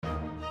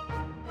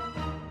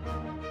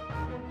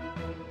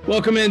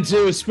Welcome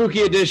into a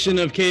spooky edition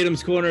of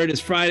Kadam's Corner. It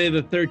is Friday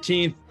the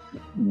 13th.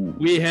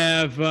 We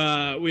have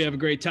a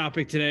great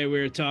topic today.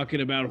 We're talking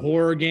about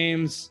horror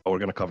games. We're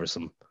gonna cover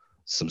some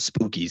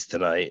spookies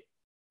tonight,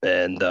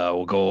 and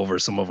we'll go over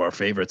some of our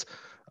favorites.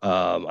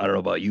 I don't know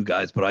about you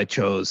guys, but I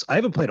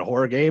haven't played a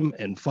horror game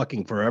in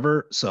fucking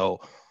forever,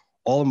 so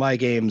all of my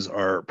games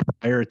are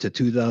prior to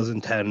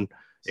 2010,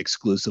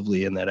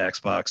 exclusively in that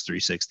Xbox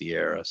 360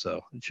 era. So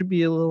it should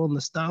be a little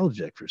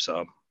nostalgic for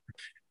some.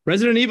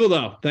 Resident Evil,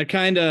 though, that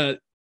kind of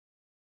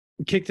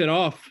kicked it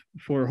off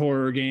for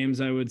horror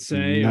games, I would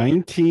say.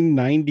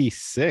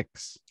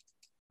 1996.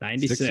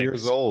 96. 6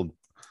 years old.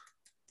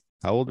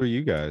 How old were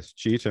you guys?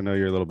 Cheech, I know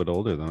you're a little bit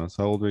older than us.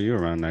 How old were you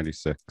around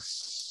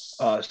 96?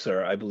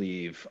 Sir, I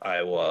believe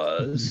I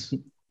was...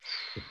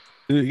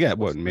 Yeah,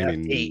 what,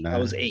 maybe 8. I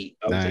was 8.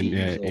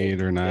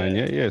 Eight or 9.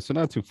 Yeah. So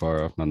not too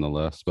far off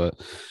nonetheless. But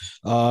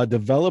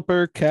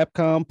developer,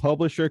 Capcom,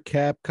 publisher,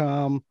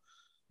 Capcom.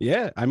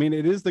 Yeah, I mean,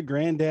 it is the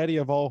granddaddy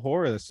of all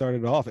horror that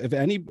started off. If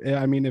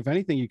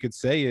anything, you could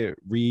say it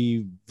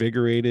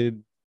revigorated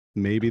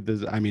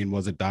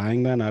was it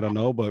dying then? I don't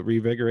know, but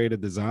revigorated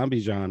the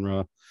zombie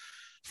genre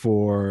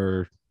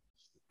for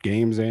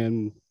games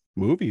and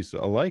movies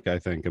alike, I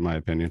think, in my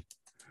opinion.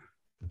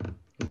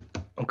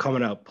 I'm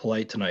coming out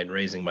polite tonight and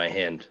raising my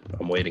hand.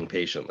 I'm waiting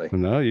patiently.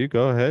 No, you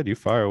go ahead. You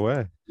fire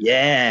away.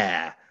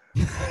 Yeah.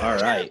 All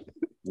right.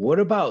 What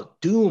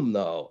about Doom,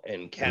 though,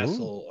 and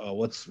Castle?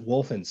 What's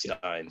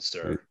Wolfenstein,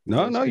 sir?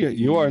 No,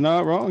 you are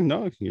not wrong.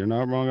 No, you're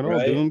not wrong at all.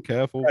 Right? Doom,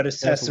 careful.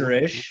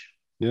 Predecessor-ish.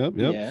 Yep.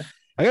 Yeah.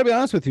 I gotta be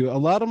honest with you. A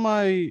lot of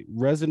my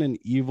Resident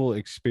Evil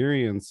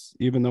experience,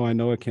 even though I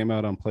know it came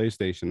out on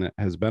PlayStation, it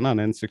has been on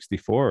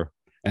N64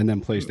 and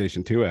then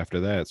PlayStation 2 after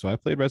that. So I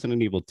played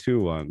Resident Evil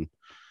 2 on...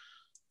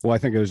 Well, I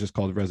think it was just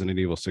called Resident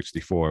Evil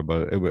 64,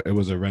 but it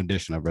was a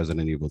rendition of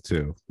Resident Evil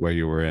 2 where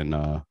you were in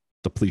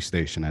the police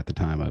station at the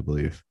time, I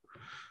believe.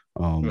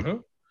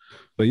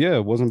 But yeah,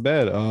 it wasn't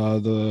bad.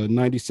 The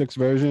 96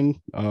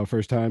 version,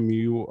 first time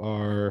you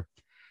are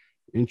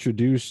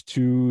introduced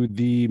to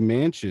the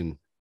mansion,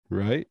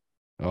 right?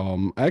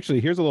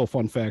 Actually, here's a little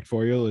fun fact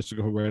for you. Let's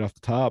go right off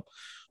the top.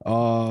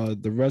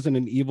 The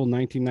Resident Evil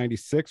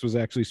 1996 was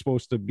actually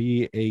supposed to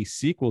be a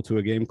sequel to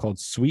a game called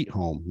Sweet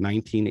Home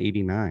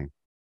 1989.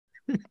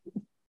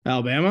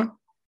 Alabama?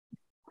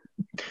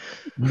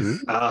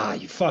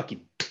 You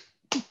fucking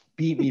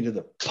beat me to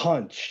the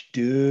punch,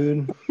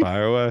 dude.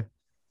 Fire away.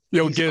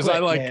 Yo, He's Giz,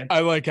 quick, I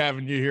like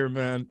having you here,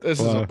 man. This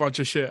is a bunch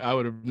of shit I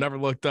would have never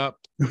looked up,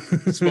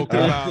 spoken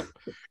about.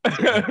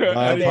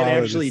 That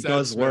actually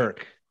does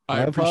work.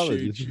 I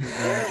appreciate you.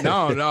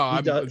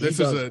 No, this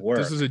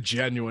is a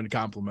genuine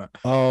compliment.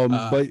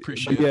 But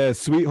yeah,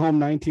 Sweet Home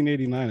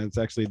 1989. It's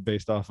actually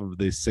based off of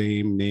the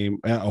same name,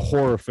 a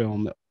horror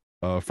film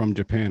from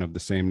Japan of the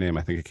same name.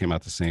 I think it came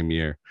out the same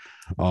year.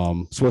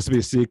 Supposed to be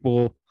a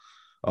sequel.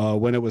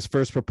 When it was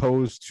first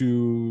proposed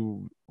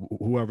to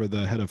whoever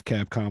the head of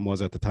Capcom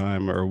was at the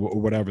time, or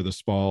whatever the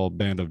small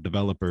band of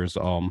developers,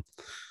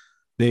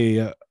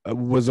 they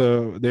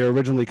were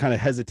originally kind of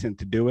hesitant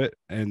to do it,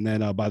 and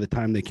then by the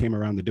time they came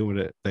around to doing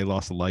it, they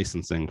lost the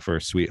licensing for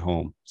Sweet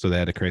Home, so they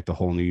had to create the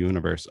whole new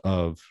universe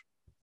of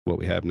what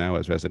we have now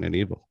as Resident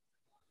Evil.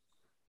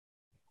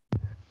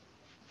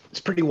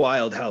 It's pretty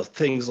wild how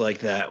things like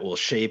that will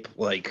shape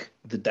like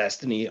the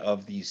destiny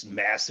of these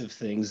massive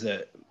things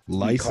that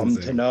we come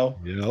to know.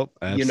 Yep,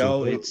 absolutely. You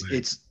know,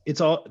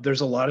 it's all,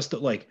 there's a lot of stuff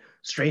like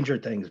Stranger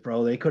Things,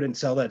 bro. They couldn't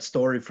sell that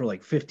story for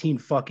like 15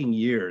 fucking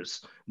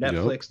years.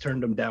 Netflix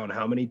turned them down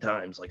how many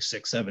times? Like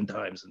 6-7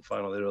 times. And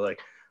finally they were like,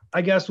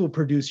 I guess we'll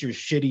produce your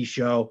shitty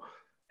show.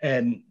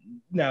 And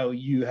now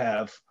you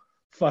have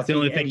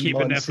fucking Eddie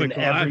Munson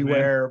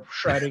everywhere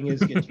shredding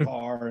his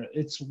guitar.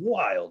 It's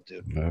wild,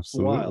 dude. Absolutely. It's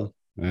wild.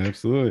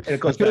 Absolutely. And it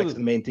goes back to the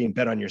main theme,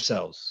 bet on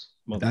yourselves.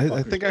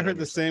 I think I heard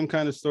the same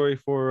kind of story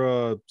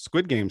for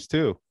Squid Games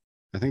too.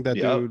 I think that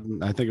dude,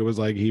 I think it was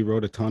like he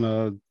wrote a ton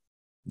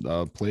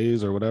of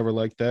plays or whatever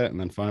like that, and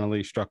then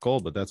finally struck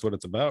gold. But that's what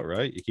it's about,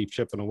 right? You keep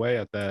chipping away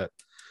at that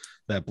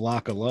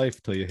block of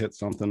life till you hit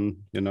something,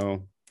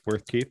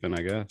 worth keeping,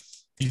 I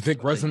guess. Do you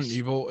think Resident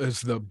Evil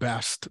is the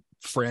best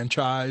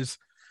franchise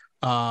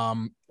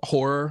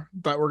horror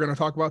that we're going to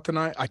talk about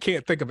tonight? I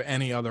can't think of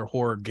any other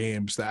horror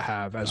games that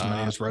have as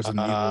many as Resident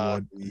Evil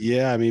would.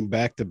 Yeah, I mean,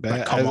 back to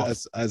back.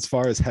 As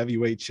far as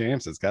heavyweight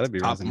champs, it's got to be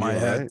Resident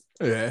Evil, right?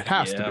 Yeah, it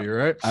has to be,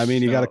 right? I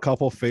mean, you got a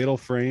couple Fatal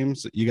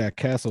Frames. You got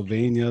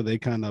Castlevania. They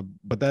kind of,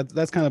 but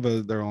that's kind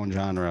of their own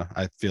genre.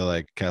 I feel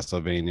like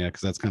Castlevania,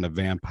 because that's kind of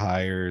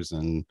vampires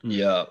and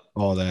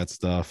all that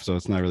stuff. So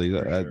it's not really.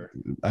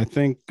 I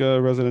think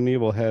Resident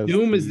Evil has.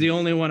 Doom is the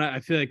only one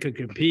I feel like could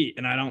compete,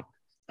 and I don't.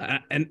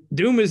 And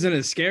Doom isn't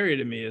as scary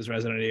to me as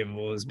Resident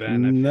Evil has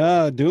been.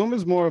 No, Doom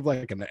is more of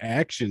like an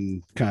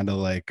action kind of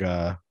like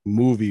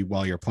movie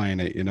while you're playing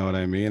it. You know what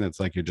I mean? It's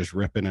like you're just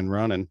ripping and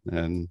running,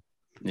 and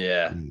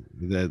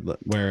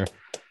where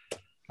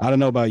I don't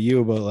know about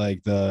you, but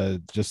like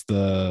the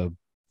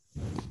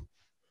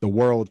the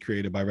world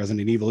created by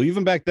Resident Evil.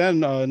 Even back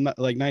then,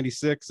 like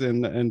 96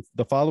 and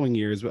the following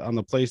years on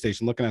the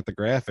PlayStation, looking at the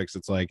graphics,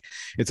 it's like,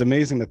 it's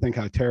amazing to think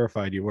how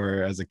terrified you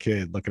were as a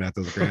kid looking at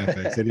those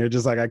graphics. And you're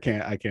just like, I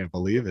can't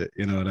believe it.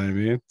 You know what I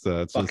mean?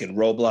 So it's fucking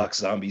Roblox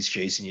zombies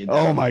chasing you down.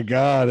 Oh my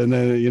God. And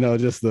then,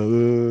 just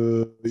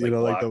the, you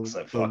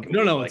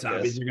don't know what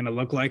zombies are going to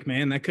look like,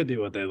 man. That could be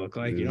what they look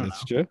like. You don't know.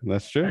 True.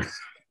 That's true.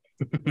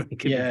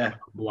 Yeah.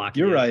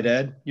 You're right,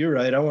 Ed. You're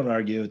right. I won't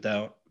argue with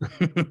that.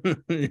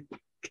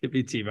 Could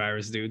be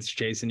T-virus dudes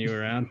chasing you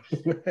around.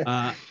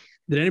 Did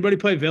anybody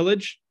play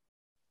Village?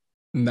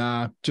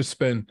 Nah, just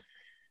been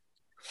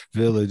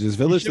Village. You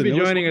should be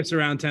joining us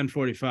around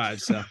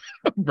 10:45. So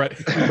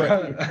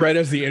right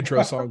as the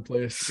intro song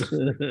plays.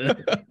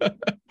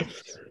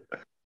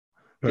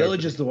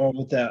 Village is the one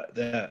with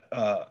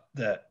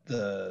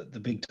the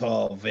big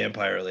tall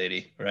vampire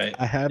lady, right?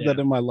 I have that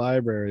in my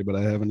library, but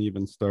I haven't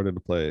even started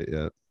to play it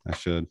yet. I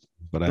should,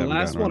 but the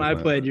last one I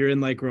played, you're in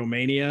like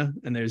Romania,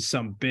 and there's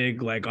some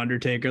big like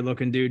Undertaker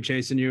looking dude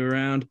chasing you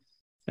around,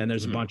 and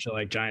there's a bunch of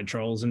like giant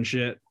trolls and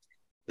shit.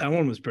 That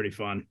one was pretty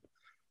fun.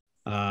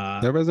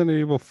 That Resident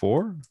Evil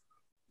 4?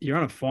 You're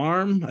on a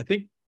farm, I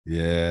think.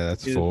 Yeah,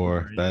 that's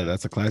 4.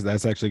 That's a class.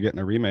 That's actually getting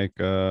a remake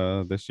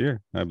this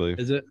year, I believe.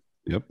 Is it?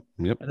 Yep.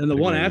 And then the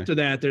one after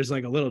that, there's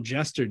like a little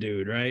jester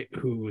dude, right?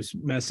 Who's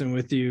messing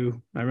with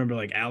you. I remember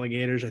like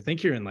alligators. I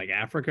think you're in like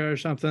Africa or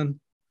something.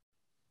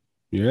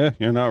 Yeah,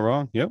 you're not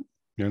wrong. Yep.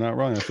 You're not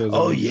wrong.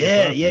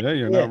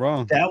 You're not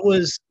wrong.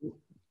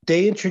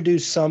 They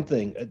introduced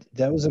something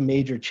that was a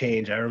major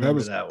change. I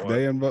remember that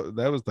one.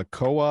 That was the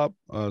co-op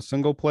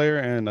single player,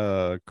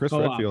 and Chris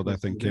Redfield, I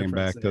think, came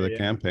back to the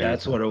campaign.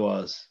 That's what it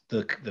was.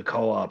 The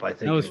co-op, I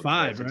think. That was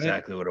 5, right?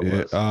 Exactly what it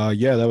was.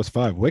 That was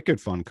 5. Wicked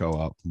fun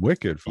co-op.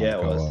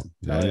 Co-op.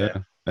 Yeah.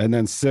 And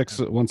then 6,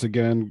 once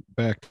again,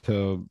 back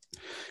to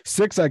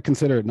 6. I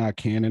consider it not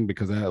canon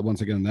because that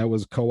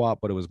was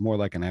co-op, but it was more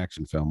like an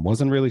action film.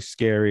 Wasn't really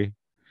scary,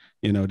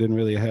 didn't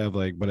really have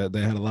but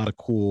they had a lot of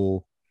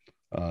cool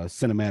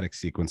cinematic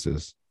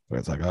sequences where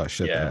it's like, oh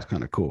shit, that was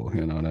kind of cool,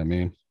 you know what I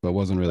mean? But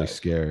wasn't really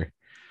scary.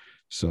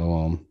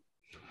 So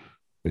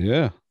but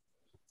yeah.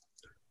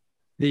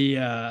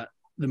 The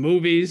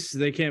movies,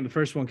 the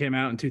first one came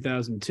out in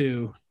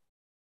 2002.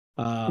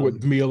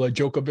 With Mila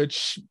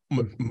Djokovic,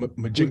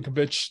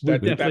 Majinkovic.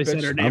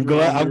 I'm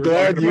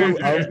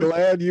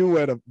glad you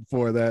went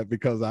for that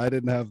because I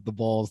didn't have the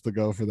balls to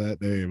go for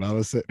that name. I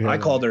was sitting here. I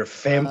called her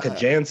Famke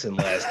Janssen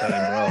last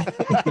time,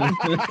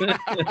 bro.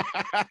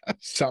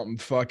 Something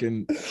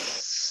fucking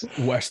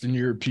Western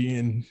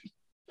European.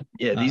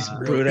 Yeah, these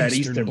brunette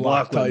Eastern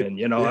Bloc women.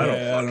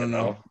 I don't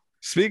know.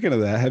 Speaking of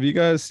that, have you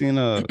guys seen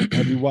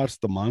have you watched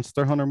the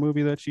Monster Hunter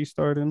movie that she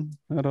starred in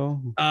at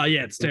all?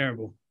 Yeah, it's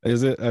terrible.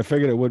 Is it? I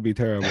figured it would be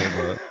terrible,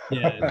 but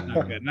yeah, it's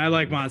not good. And I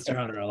like Monster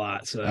Hunter a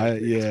lot. So I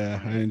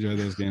enjoy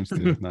those games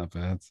too. Not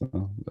bad.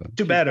 So,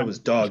 too bad it was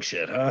dog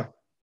shit, huh?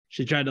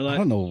 She tried to I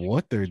don't know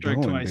what they're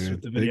doing,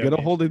 dude. They get a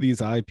hold of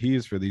these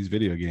IPs for these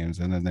video games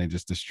and then they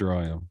just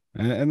destroy them.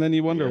 And then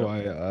you wonder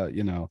why,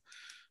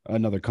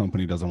 another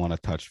company doesn't want to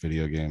touch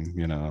video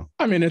game,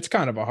 I mean, it's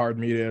kind of a hard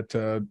media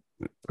to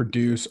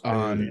produce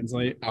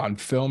on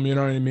film, you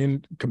know what I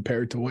mean,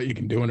 compared to what you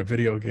can do in a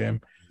video game.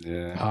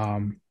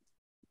 Yeah.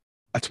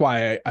 That's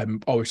why I'm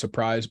always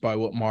surprised by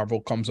what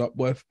Marvel comes up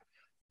with.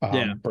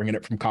 Bringing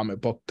it from comic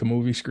book to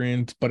movie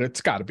screens, but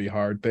it's got to be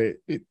hard.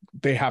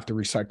 They have to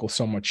recycle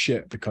so much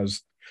shit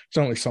because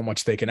there's only so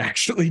much they can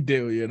actually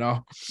do,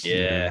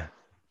 Yeah.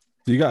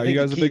 You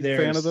guys a big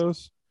fan of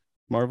those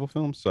Marvel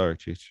films? Sorry,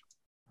 Cheech.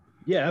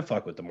 Yeah, I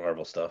fuck with the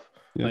Marvel stuff.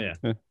 Yeah,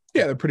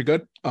 they're pretty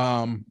good.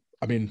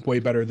 I mean, way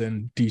better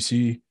than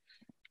DC,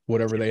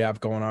 whatever they have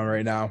going on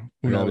right now.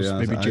 Who knows?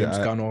 Maybe James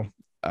Gunn will.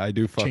 I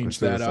do fuck with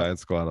Suicide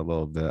Squad a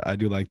little bit. I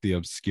do like the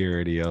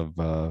obscurity of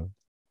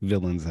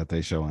villains that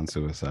they show on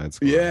Suicide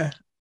Squad. Yeah.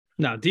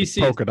 No,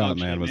 DC Polka Dot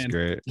Man was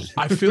great.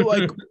 I feel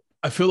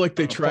like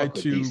they tried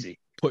to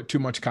put too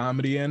much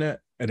comedy in it,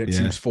 and it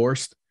seems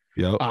forced.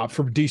 Yep.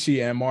 For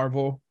DC and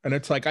Marvel, and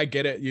it's like I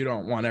get it. You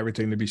don't want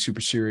everything to be super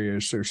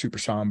serious or super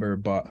somber,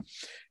 but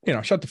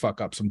shut the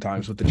fuck up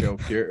sometimes with the joke.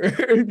 You're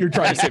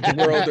trying to save the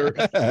world or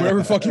whatever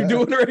the fuck you're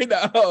doing right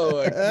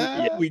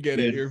now. We get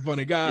it. You're a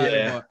funny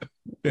guy,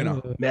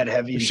 but mad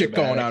heavy shit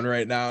going on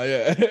right now.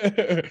 Yeah.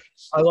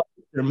 I like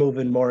they're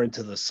moving more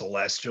into the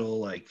celestial,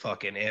 like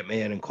fucking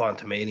Ant-Man and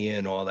Quantumania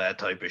and all that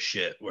type of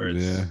shit, where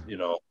it's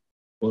a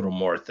little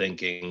more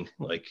thinking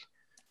like.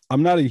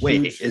 I'm not a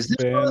huge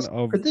fan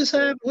of this.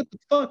 What the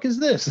fuck is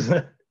this?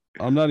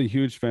 I'm not a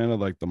huge fan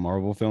of like the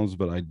Marvel films,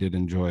 but I did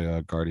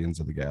enjoy Guardians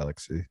of the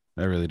Galaxy.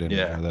 I really did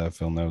enjoy that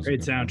film. That was great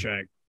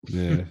soundtrack.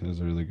 Yeah, it was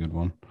a really good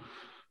one.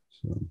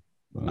 So,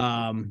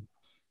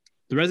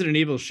 the Resident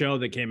Evil show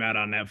that came out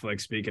on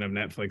Netflix. Speaking of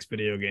Netflix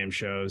video game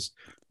shows,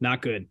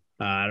 not good.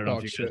 I don't know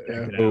if you guys checked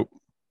it out.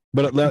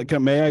 But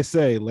may I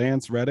say,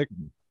 Lance Reddick,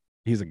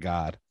 he's a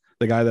god.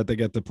 The guy that they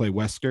get to play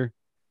Wesker.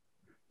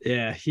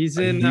 Yeah, he's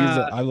in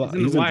John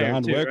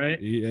Wick. Right?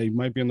 He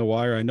might be in The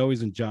Wire. I know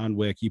he's in John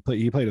Wick. He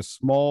played a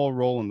small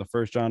role in the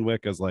first John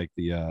Wick as like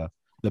the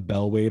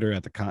bellwaiter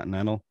at the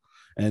Continental,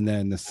 And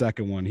then the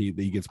second one, he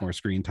gets more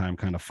screen time,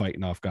 kind of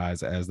fighting off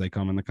guys as they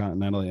come in the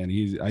Continental.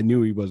 And I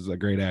knew he was a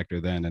great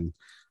actor then, and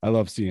I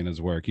love seeing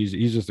his work. He's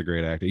just a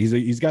great actor.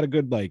 He's got a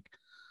good like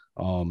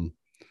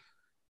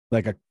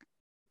a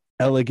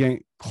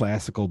elegant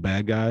classical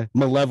bad guy,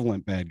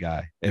 malevolent bad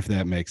guy, if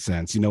that makes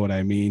sense. You know what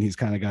I mean? He's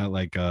kind of got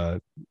like I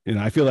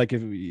feel like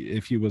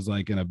if he was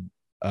like in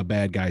a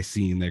bad guy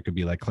scene, there could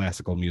be like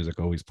classical music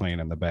always playing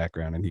in the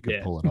background, and he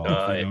could pull it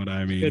off. You know what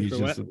I mean? He's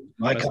just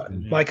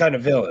my kind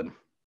of villain.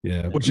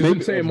 Yeah, which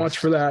isn't saying much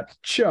for that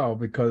show,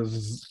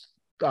 because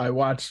I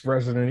watched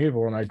Resident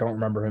Evil and I don't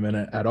remember him in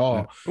it at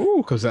all,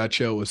 because that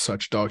show was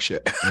such dog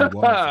shit. It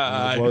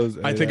was.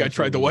 I think I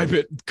tried to wipe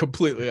it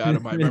completely out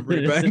of my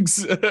memory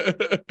banks. Even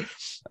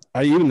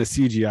the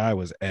CGI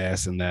was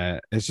ass in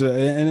that. It's just,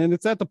 and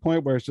it's at the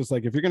point where it's just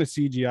like, if you're gonna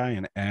CGI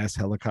an ass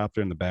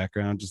helicopter in the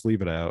background, just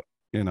leave it out.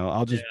 You know,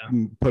 I'll just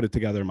put it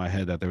together in my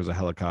head that there was a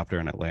helicopter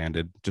and it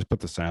landed. Just put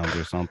the sounds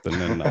or something,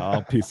 and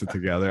I'll piece it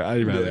together.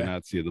 I'd rather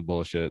not see the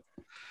bullshit.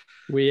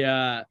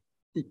 The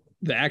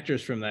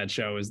actress from that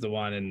show is the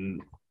one,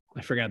 and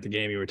I forgot the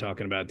game you were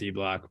talking about,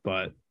 D-Block,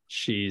 but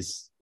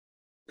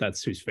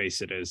that's whose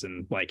face it is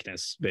in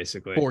likeness,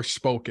 basically.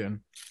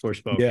 Forspoken.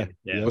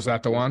 Yeah. Was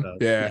that the one?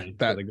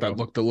 That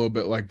looked a little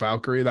bit like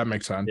Valkyrie. That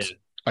makes sense. Yeah.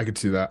 I could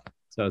see that.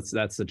 So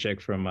that's the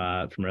chick from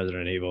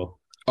Resident Evil.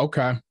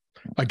 Okay.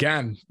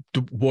 Again,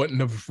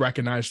 wouldn't have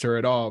recognized her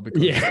at all,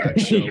 because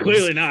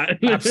clearly not.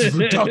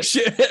 Absolute dog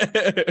shit.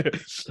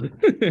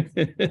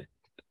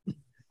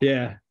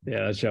 Yeah,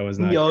 that show was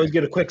not. You always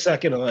get a quick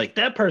second of like,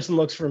 that person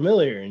looks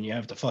familiar, and you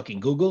have to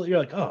fucking Google it. You're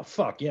like, oh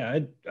fuck, yeah,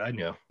 I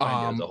knew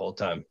the whole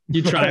time.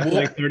 You try for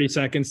like 30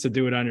 seconds to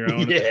do it on your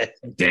own. Yeah.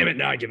 Damn it,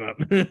 now I give up.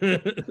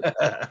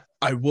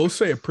 I will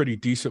say a pretty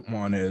decent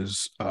one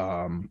is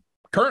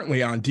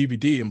currently on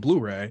DVD and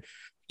Blu-ray.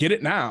 Get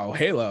it now,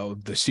 Halo,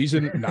 the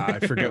season. Nah, I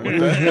forget what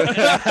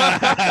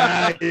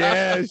the.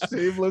 Yeah,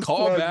 shameless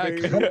call back.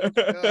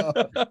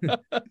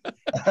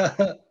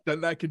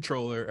 Done that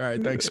controller. All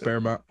right, thanks,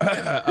 Paramount.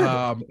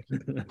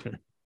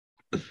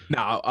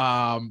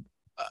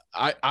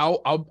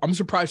 I'm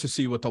surprised to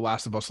see what The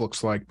Last of Us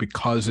looks like,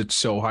 because it's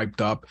so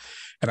hyped up,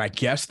 and I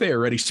guess they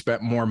already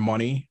spent more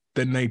money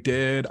than they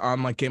did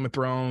on like Game of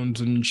Thrones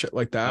and shit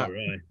like that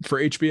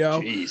for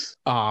HBO. Jeez.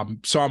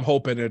 So I'm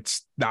hoping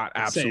it's not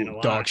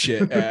absolute dog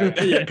shit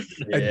and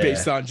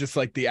based on just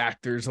like the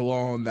actors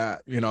alone,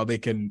 that, you know, they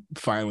can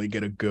finally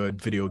get a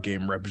good video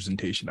game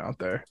representation out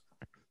there.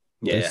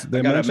 Yeah,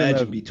 I gotta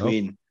imagine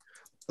between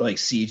like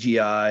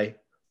CGI,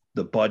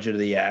 the budget of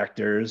the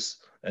actors,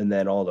 and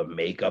then all the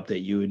makeup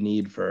that you would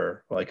need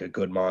for like a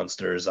good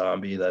monster or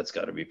zombie, that's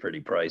got to be pretty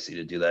pricey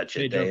to do that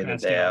shit day in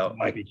and day out.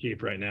 Might be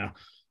cheap right now.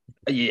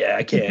 Yeah,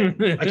 I can't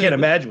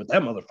imagine what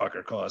that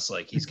motherfucker costs.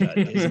 Like, he's got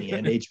Disney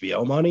and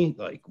HBO money.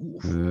 Like,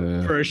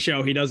 for a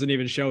show he doesn't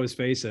even show his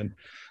face in.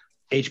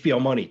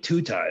 HBO money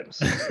 2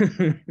 times.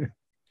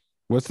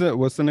 What's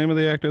the name of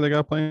the actor that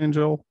got playing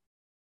Joel?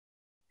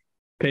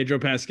 Pedro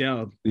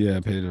Pascal. Yeah,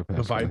 Pedro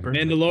Pascal. The Viper.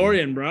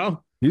 Mandalorian,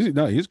 bro.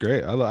 He's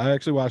great. I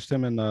actually watched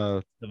him in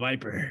The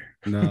Viper.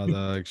 No,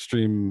 the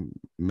Extreme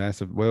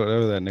Massive,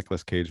 whatever that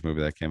Nicolas Cage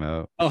movie that came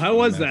out. Oh, how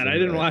was that? I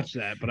didn't watch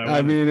that, but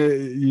I mean,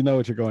 you know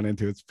what you're going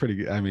into. It's pretty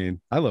good. I mean,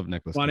 I love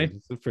Nicolas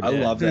Cage. I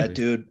love that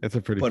dude. It's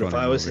a pretty. But if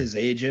I was movie. his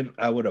agent,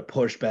 I would have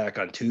pushed back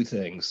on 2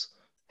 things: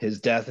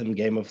 his death in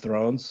Game of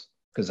Thrones,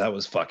 because that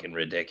was fucking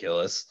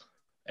ridiculous,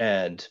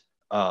 and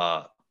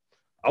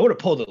I would have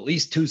pulled at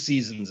least 2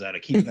 seasons out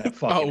of keeping that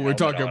fucking. We're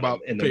talking about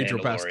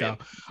Pedro Pascal.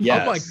 Yeah,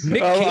 I'm like,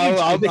 Nick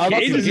Cage. Nick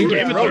Cage is in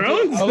Game of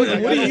Thrones. What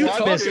are you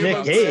talking Nick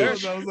about?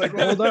 Cage. I was like,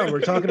 hold on,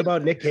 we're talking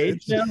about Nick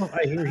Cage now.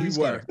 I hear he's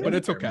but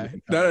it's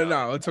okay.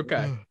 No, it's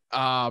okay.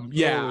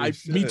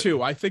 Me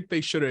too. I think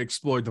they should have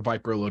explored the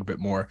Viper a little bit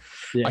more.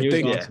 Yeah,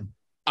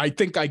 I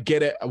think I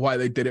get it why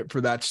they did it for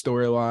that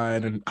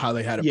storyline and how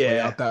they had it play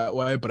out that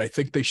way, but I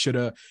think they should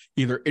have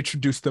either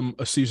introduced them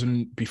a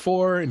season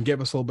before and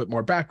gave us a little bit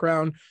more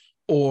background,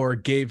 or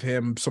gave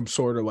him some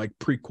sort of like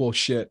prequel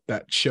shit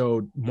that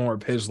showed more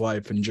of his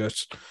life and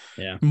just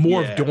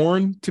more of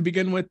Dorne to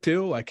begin with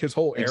too, like his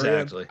whole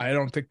area. Exactly. I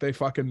don't think they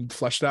fucking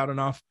fleshed out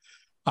enough.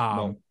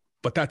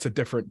 But that's a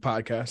different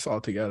podcast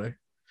altogether.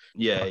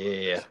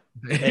 Yeah.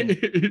 And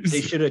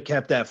they should have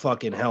kept that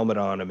fucking helmet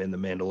on him in The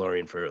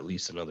Mandalorian for at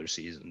least another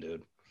season,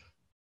 dude.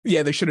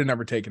 Yeah, they should have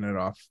never taken it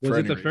off. Was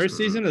it the first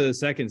season or the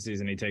second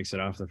season he takes it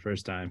off the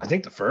first time? I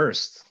think the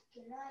first.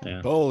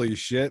 Yeah. Holy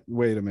shit.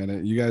 Wait a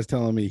minute. You guys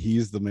telling me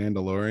he's the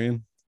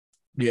Mandalorian?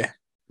 Yeah.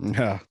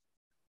 Yeah.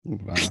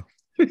 Wow.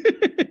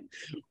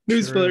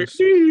 News flares.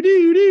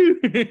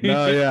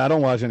 No, yeah, I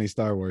don't watch any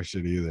Star Wars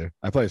shit either.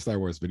 I play Star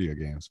Wars video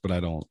games, but I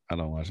don't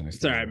watch any.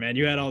 It's all right, man.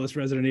 You had all this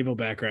Resident Evil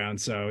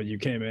background, so you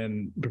came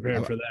in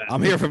prepared for that.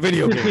 I'm here for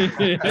video games.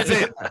 That's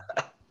it.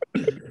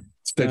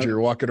 Instead, you're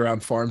walking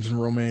around farms in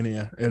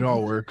Romania. It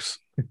all works.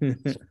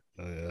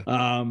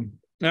 All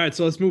right,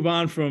 so let's move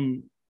on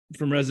from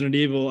Resident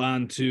Evil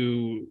on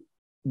to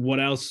what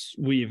else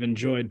we've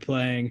enjoyed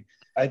playing.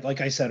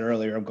 Like I said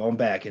earlier, I'm going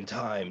back in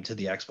time to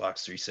the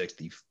Xbox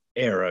 360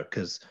 era,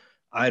 because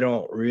I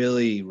don't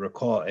really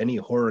recall any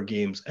horror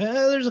games.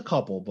 There's a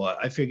couple, but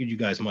I figured you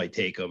guys might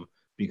take them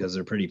because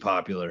they're pretty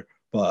popular.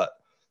 But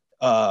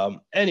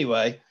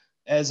anyway,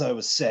 as I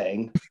was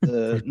saying,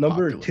 the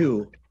number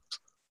two,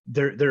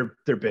 they're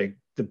big.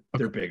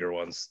 They're bigger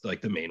ones,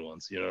 like the main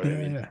ones. You know what I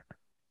mean? Yeah.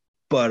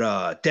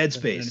 But Dead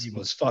Space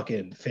was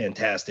fucking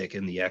fantastic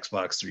in the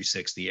Xbox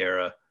 360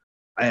 era.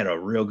 I had a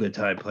real good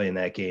time playing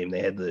that game.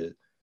 That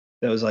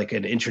was like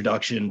an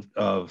introduction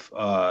of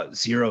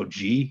Zero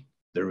G.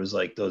 There was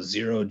like those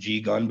Zero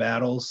G gun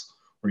battles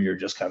where you're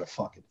just kind of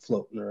fucking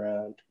floating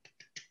around.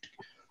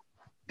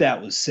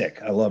 That was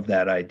sick. I love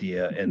that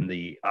idea. And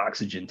the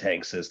oxygen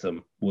tank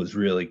system was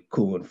really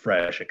cool and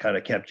fresh. It kind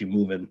of kept you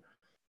moving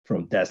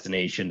from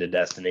destination to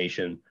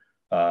destination.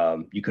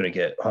 You couldn't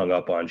get hung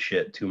up on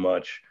shit too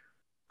much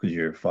because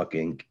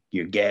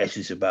your gas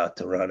is about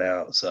to run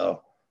out.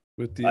 So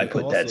I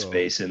put Dead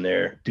Space in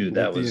there. Dude,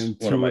 that was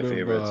one of my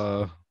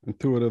favorites.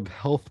 Intuitive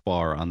health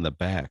bar on the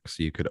back,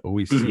 so you could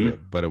always see it,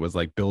 but it was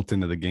like built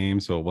into the game,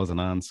 so it wasn't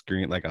on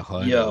screen like a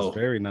HUD. It was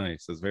very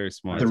nice. It was very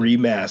smart. The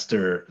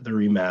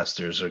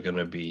remasters are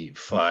gonna be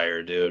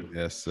fire, dude.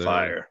 Yes, sir.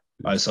 Fire.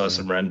 I saw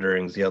some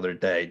renderings the other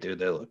day, dude.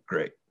 They look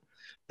great.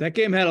 That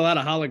game had a lot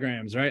of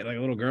holograms, right? Like a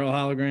little girl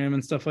hologram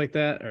and stuff like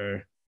that.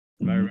 Or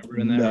am I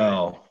remembering that?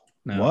 No.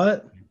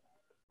 What?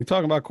 You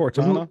talking about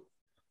Cortana?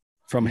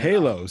 From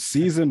Halo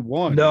Season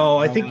 1. No,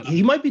 I think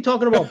he might be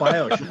talking about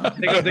BioShock. I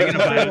think I'm thinking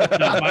of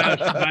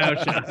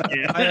BioShock.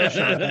 Yeah.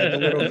 BioShock, like the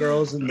little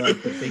girls and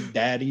like the big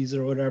daddies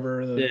or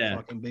whatever.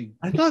 Fucking big.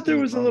 I thought there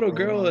was a little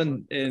girl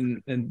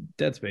in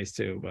Dead Space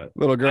too, but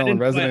little girl in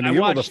Resident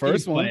Evil, the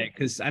first one.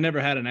 Because I never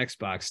had an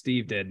Xbox.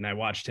 Steve did, and I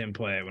watched him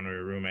play it when we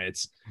were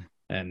roommates,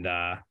 and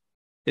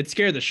it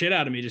scared the shit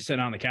out of me just sitting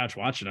on the couch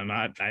watching him.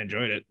 I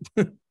enjoyed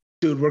it.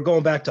 Dude, we're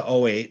going back to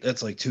 2008.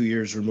 That's like 2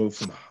 years removed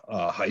from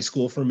high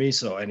school for me,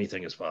 so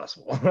anything is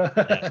possible.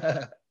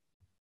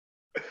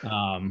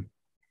 And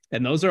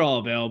those are all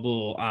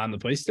available on the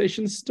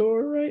PlayStation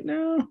Store right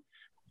now?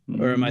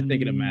 Or am I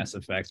thinking of Mass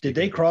Effect? Did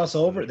they cross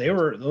over?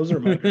 Those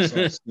are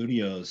Microsoft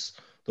Studios.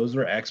 Those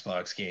were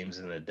Xbox games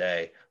in the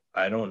day.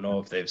 I don't know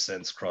if they've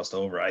since crossed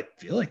over. I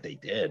feel like they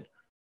did.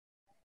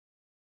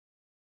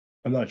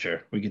 I'm not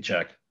sure. We could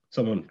check.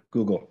 Someone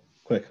Google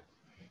quick.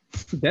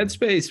 Dead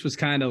Space was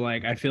kind of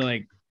like, I feel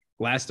like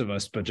Last of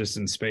Us, but just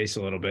in space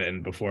a little bit,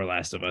 and before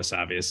Last of Us,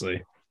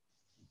 obviously.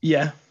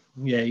 Yeah,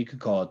 you could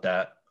call it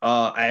that.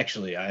 I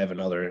have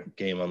another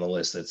game on the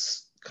list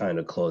that's kind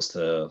of close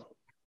to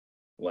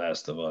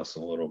Last of Us a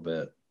little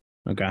bit.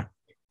 Okay.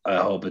 I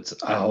hope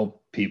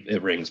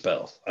it rings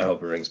bells. I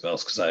hope it rings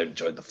bells because I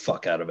enjoyed the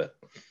fuck out of it.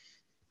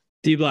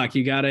 D-Block,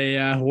 you got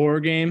a horror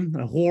game?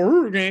 A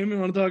horror game you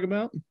want to talk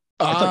about?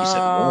 I thought you said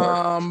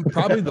more.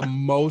 Probably the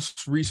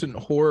most recent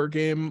horror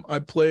game I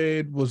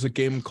played was a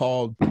game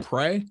called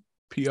Prey,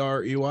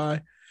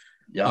 Prey.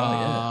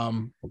 Yeah.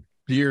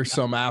 You're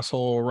some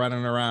asshole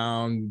running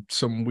around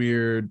some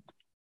weird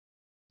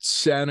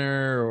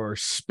center or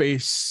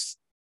space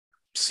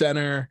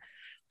center,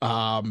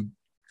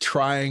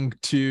 trying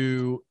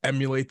to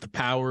emulate the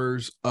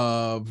powers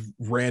of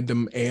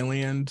random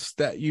aliens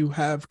that you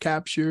have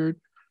captured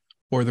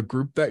or the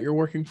group that you're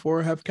working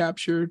for have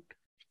captured.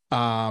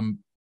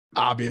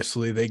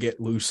 Obviously they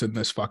get loose in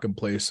this fucking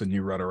place and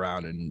you run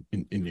around and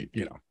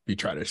you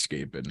try to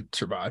escape and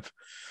survive.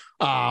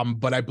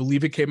 But I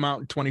believe it came out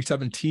in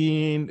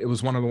 2017. It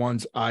was one of the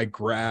ones I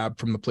grabbed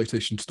from the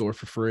PlayStation Store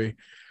for free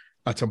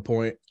at some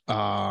point.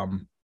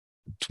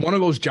 It's one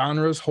of those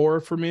genres,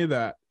 horror, for me,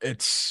 that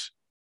it's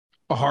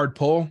a hard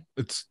pull.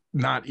 It's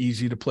not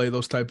easy to play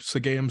those types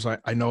of games.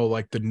 I know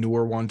like the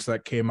newer ones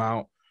that came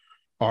out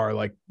are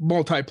like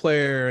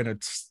multiplayer and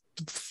it's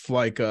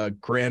like a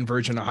grand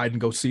version of hide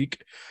and go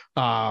seek.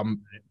 To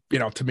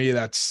me,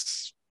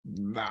 that's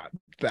not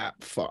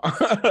that fun.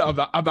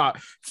 I'm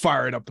not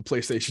firing up the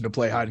PlayStation to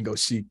play hide and go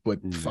seek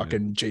with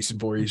fucking Jason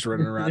Voorhees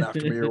running around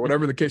after me or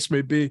whatever the case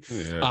may be.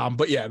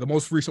 But yeah, the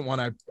most recent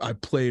one I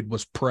played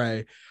was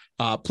Prey.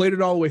 Played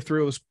it all the way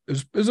through.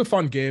 It was a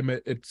fun game.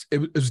 It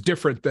was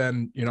different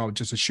than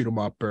just a shoot 'em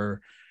up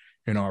or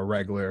a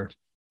regular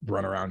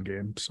run around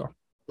game. So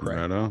Prey.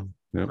 Right on.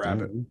 Yep.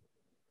 Grab it.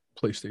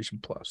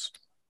 PlayStation Plus.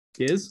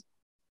 Is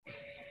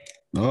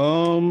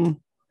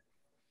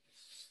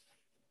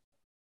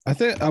I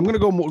think I'm gonna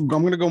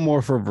go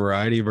more for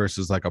variety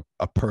versus like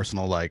a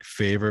personal like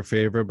favorite,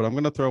 but I'm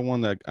gonna throw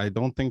one that I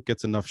don't think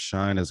gets enough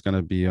shine. Is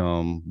gonna be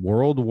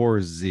World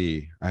War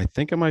Z. I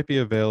think it might be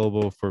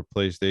available for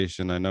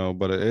PlayStation. I know,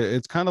 but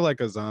it's kind of like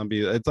a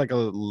zombie. It's like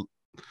a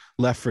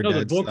Left 4 Dead.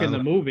 The book and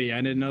the movie. I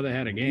didn't know they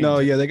had a game. No,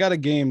 yeah, they got a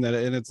game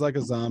and it's like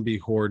a zombie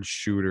horde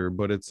shooter,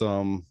 but it's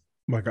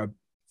like a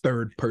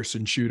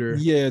third-person shooter.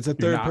 Yeah, it's a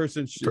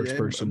third-person first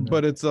person,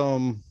 but it's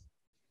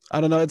I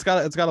don't know. It's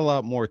got a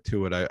lot more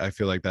to it. I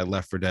feel like that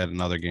Left 4 Dead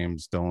and other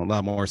games don't. A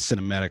lot more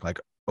cinematic, like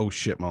oh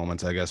shit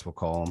moments, I guess we'll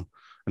call them,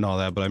 and all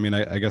that. But I mean,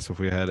 I guess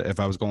if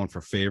I was going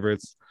for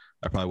favorites,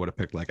 I probably would have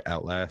picked like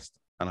Outlast.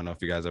 I don't know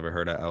if you guys ever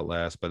heard of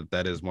Outlast, but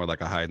that is more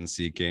like a hide and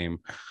seek game,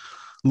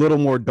 a little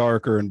more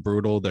darker and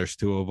brutal. There's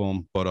two of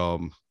them, but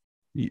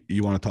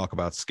you want to talk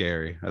about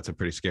scary. That's a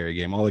pretty scary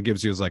game. All it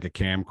gives you is like a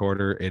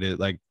camcorder. It is,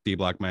 like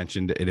D-Block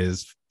mentioned, it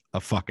is a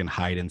fucking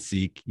hide and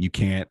seek. You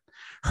can't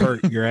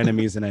hurt your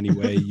enemies in any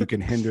way. You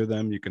can hinder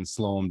them, you can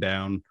slow them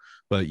down,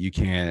 but you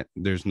can't,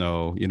 there's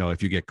no,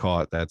 if you get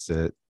caught, that's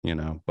it,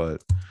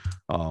 but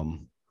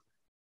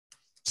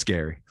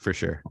scary for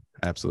sure.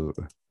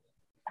 Absolutely.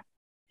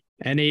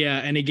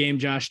 Any game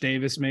Josh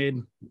Davis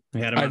made? He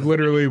was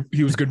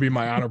going to be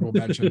my honorable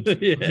mention.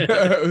 Yeah.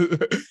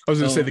 I was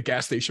going to say the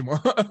gas station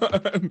one.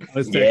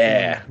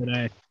 Yeah.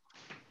 Today.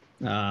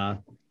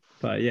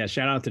 But yeah,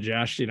 shout out to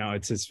Josh.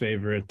 It's his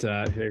favorite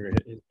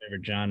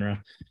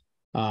genre.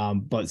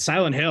 But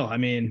Silent Hill, I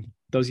mean,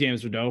 those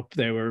games were dope.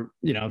 They were,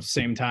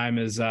 same time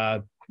as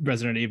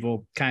Resident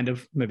Evil, kind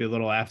of, maybe a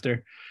little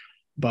after.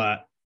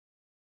 But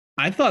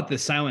I thought the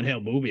Silent Hill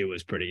movie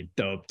was pretty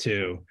dope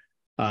too.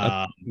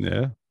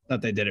 Yeah.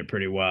 Thought they did it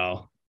pretty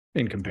well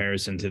in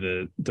comparison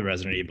to the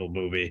Resident Evil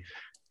movie.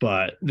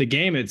 But the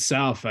game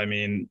itself, I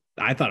mean,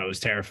 I thought it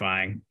was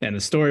terrifying, and the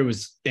story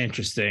was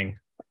interesting,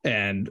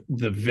 and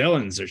the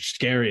villains are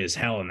scary as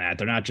hell in that.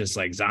 They're not just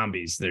like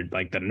zombies. They're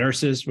like the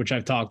nurses, which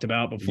I've talked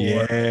about before.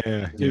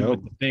 Yeah. Dude,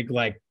 with the big,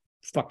 like,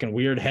 fucking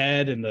weird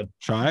head and the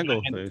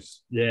triangle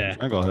face. Yeah.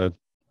 Triangle head.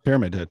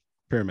 Pyramid head.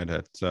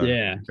 Sorry.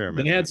 Yeah.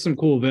 Pyramid they head. had some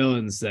cool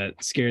villains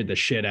that scared the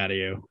shit out of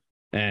you.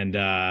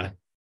 And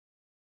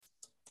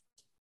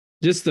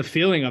just the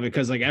feeling of it,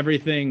 because like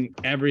everything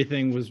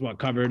was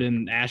covered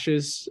in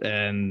ashes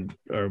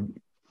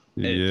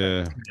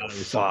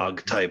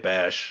fog type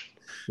ash.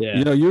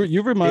 Yeah.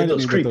 You reminded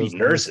those me creepy with those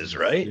nurses,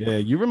 right? Yeah,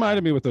 you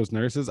reminded me with those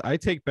nurses. I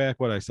take back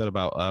what I said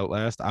about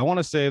Outlast. I want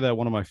to say that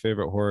one of my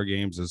favorite horror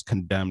games is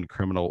Condemned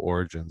Criminal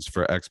Origins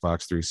for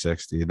Xbox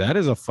 360. That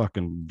is a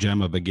fucking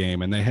gem of a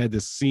game. And they had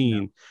this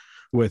scene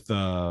with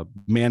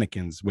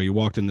mannequins where you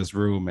walked in this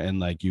room and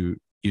like you'd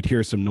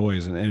hear some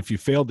noise, and if you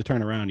failed to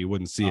turn around, you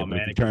wouldn't see it. But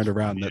if you turned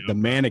around, the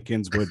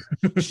mannequins would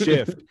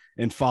shift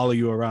and follow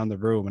you around the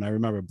room. And I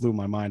remember it blew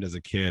my mind as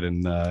a kid,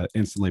 and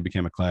instantly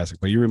became a classic.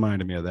 But you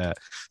reminded me of that.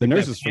 The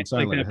nurses from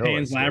Silent Hill.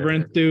 Pan's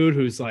Labyrinth dude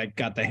who's like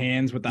got the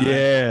hands with the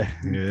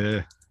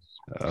yeah.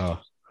 Oh,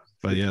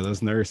 but yeah,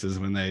 those nurses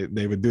when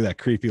they would do that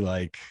creepy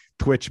like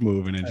twitch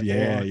move, and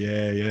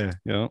yeah,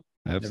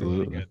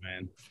 absolutely. Good,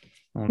 man.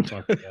 I want to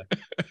talk about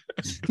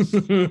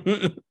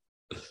that.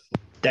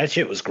 That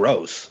shit was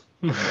gross.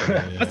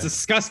 That's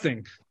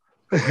disgusting.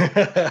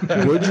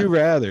 Would you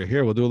rather?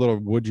 Here, we'll do a little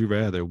would you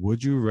rather.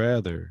 Would you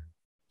rather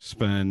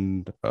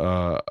spend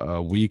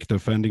a week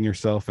defending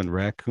yourself in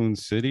Raccoon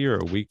City or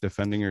a week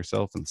defending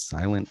yourself in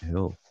Silent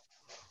Hill?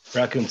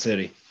 Raccoon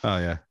City. Oh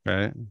yeah,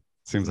 right.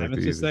 Seems like the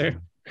just there.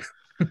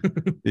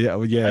 Yeah,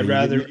 well, yeah. I'd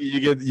rather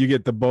you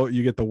get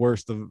the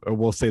worst of, or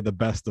we'll say the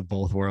best of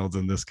both worlds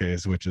in this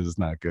case, which is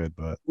not good.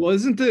 But well,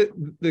 isn't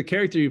the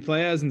character you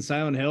play as in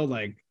Silent Hill,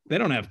 like they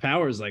don't have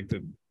powers like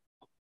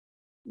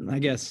I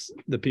guess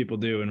the people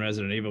do in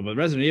Resident Evil, but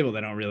Resident Evil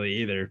they don't really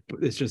either.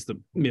 It's just the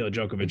Mila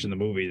Djokovic in the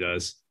movie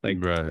does.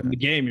 Like right. In the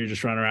game, you're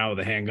just running around with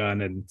a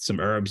handgun and some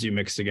herbs you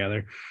mix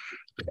together.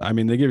 I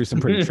mean, they give you some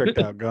pretty tricked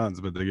out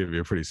guns, but they give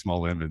you a pretty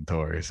small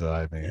inventory. So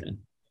I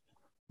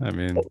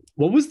mean,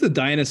 what was the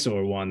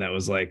dinosaur one that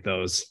was like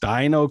those?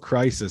 Dino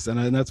Crisis,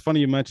 and that's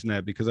funny you mentioned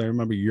that because I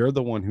remember you're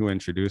the one who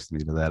introduced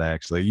me to that.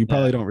 Actually, you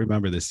probably don't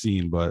remember the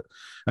scene, but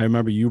I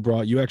remember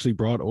you actually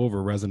brought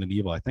over Resident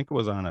Evil. I think it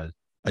was on a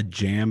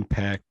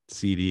jam-packed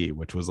CD,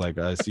 which was like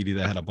a CD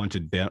that had a bunch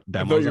of demos.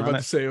 I thought you were about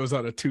to say it was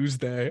on a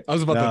Tuesday. I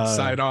was about to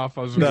sign off.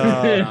 I was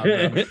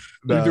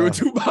you're doing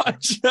too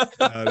much. No.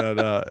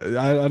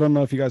 I don't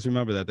know if you guys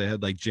remember that they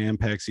had like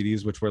jam-packed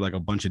CDs, which were like a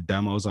bunch of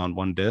demos on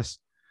one disc,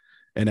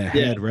 and it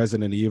had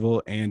Resident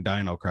Evil and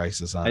Dino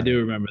Crisis on. I do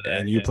remember that.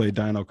 And you played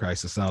Dino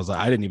Crisis, and I was like,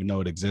 I didn't even know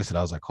it existed.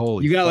 I was like,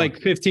 holy! You got fuck.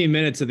 like 15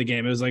 minutes of the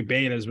game. It was like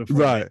betas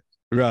before.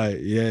 Right.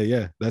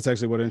 Yeah. That's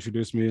actually what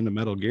introduced me into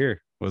Metal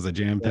Gear. Was a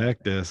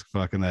jam-packed disc,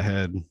 fucking that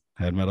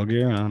had Metal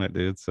Gear on it,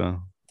 dude. So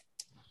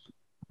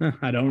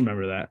I don't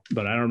remember that,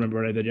 but I don't remember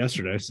what I did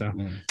yesterday. So,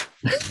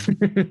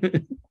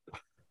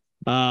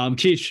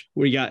 Cheech,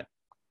 what you got?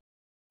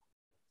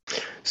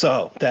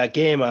 So that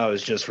game I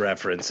was just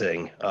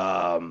referencing,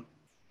 I'm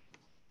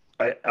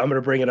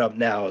gonna bring it up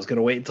now. I was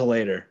gonna wait until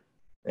later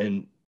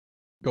and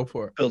go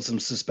for it. Build some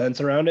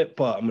suspense around it,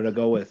 but I'm gonna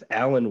go with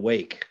Alan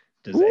Wake.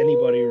 Does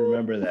anybody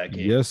remember that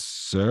game? Yes,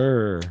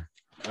 sir.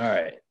 All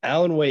right.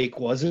 Alan Wake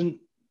wasn't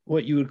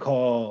what you would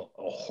call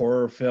a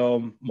horror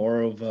film,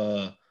 more of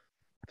a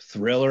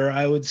thriller,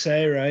 I would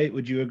say, right?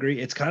 Would you agree?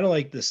 It's kind of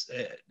like this.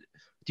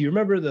 Do you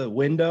remember The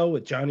Window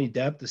with Johnny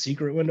Depp, The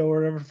Secret Window, or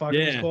whatever the fuck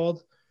it was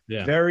called?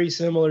 Yeah. Very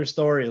similar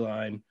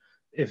storyline.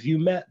 If you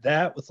met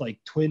that with like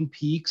Twin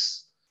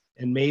Peaks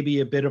and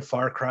maybe a bit of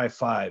Far Cry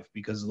 5,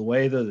 because of the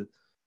way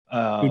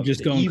you're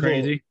just going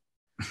crazy.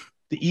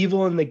 The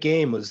evil in the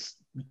game was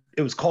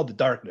called the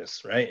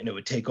darkness, right? And it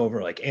would take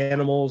over like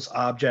animals,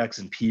 objects,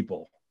 and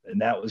people.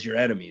 And that was your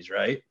enemies,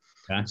 right?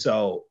 Okay.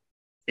 So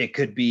it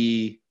could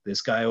be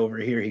this guy over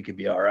here. He could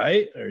be all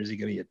right. Or is he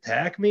going to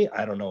attack me?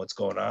 I don't know what's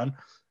going on.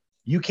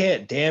 You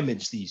can't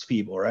damage these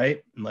people,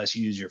 right? Unless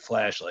you use your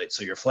flashlight.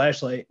 So your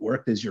flashlight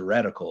worked as your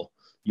reticle.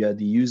 You had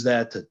to use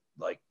that to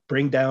like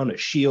bring down a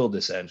shield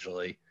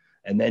essentially,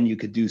 and then you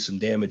could do some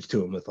damage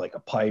to him with like a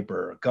pipe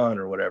or a gun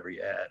or whatever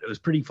you had. It was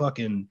pretty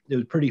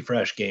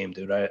fresh game,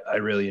 dude. I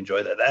really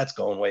enjoyed that. That's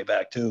going way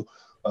back too.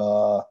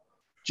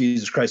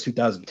 Jesus Christ,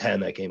 2010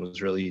 that game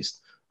was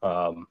released.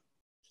 And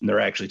they're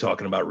actually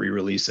talking about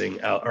releasing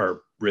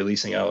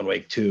Alan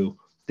Wake 2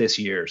 this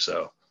year,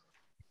 so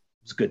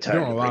it's a good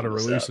time. A lot of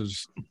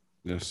releases.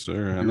 Yes,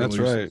 sir. And that's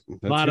right.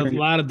 A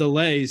lot of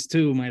delays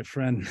too, my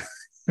friend.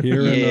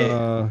 Here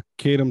in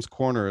Kadam's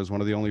Corner is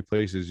one of the only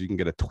places you can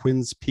get a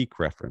Twins Peak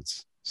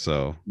reference.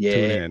 So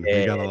tune in.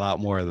 We got a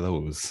lot more of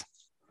those.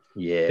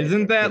 Yeah.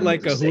 Isn't that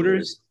like a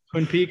Hooters,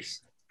 Twin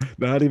Peaks?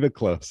 Not even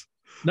close.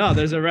 No,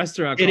 there's a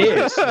restaurant. It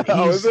is.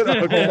 Oh, is it?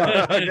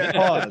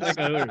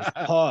 Okay.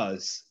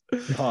 Pause.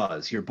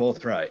 You're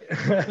both right.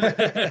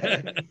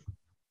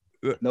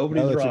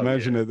 Nobody's wrong. Let you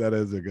mention it. That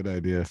is a good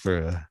idea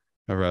for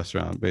a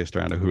restaurant based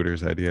around a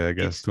Hooters idea, I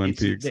guess. Twin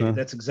Peaks. Huh?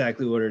 That's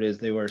exactly what it is.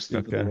 They wear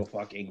stupid little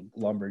fucking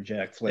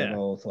lumberjack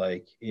flannels.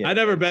 Like, I've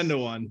never been to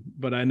one,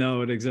 but I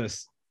know it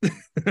exists.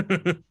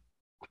 Back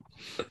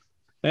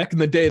in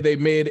the day, they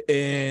made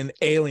an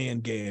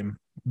Alien game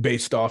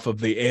based off of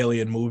the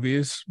Alien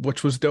movies,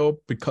 which was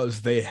dope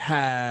because they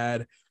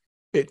had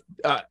it.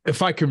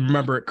 If I can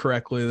remember it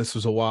correctly, this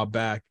was a while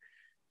back.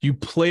 You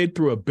played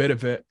through a bit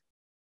of it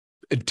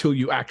until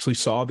you actually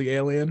saw the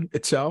alien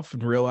itself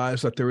and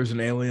realized that there was an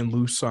alien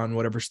loose on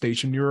whatever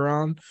station you were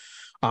on.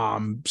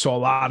 So a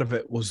lot of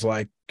it was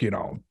like,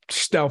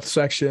 stealth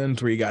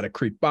sections where you got to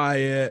creep by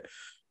it.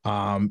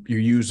 You're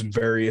using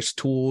various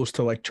tools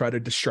to like try to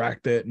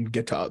distract it and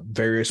get to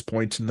various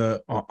points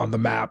on the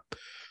map.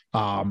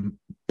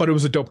 But it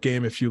was a dope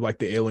game if you like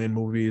the Alien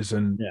movies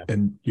and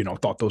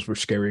thought those were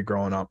scary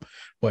growing up,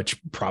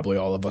 which probably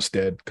all of us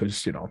did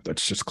because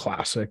that's just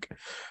classic.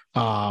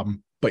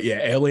 But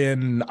yeah,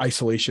 Alien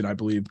Isolation, I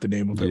believe the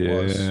name of it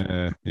was.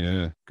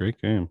 Yeah,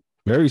 great game.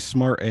 Very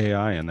smart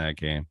AI in that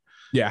game.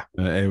 Yeah,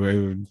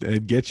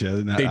 it'd get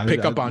you. They'd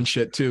pick up on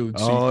shit too,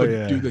 so you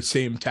couldn't do the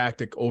same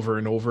tactic over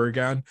and over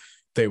again.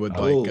 They would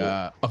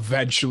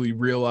eventually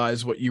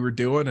realize what you were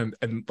doing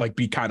and like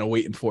be kind of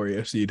waiting for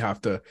you. So you'd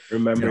have to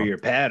remember your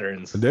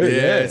patterns.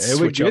 It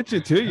would get you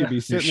too. You'd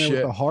be sitting there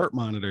with the heart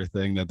monitor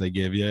thing that they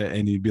give you,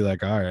 and you'd be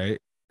like, all right.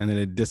 And then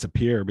it'd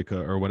disappear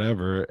or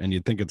whatever, and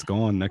you'd think it's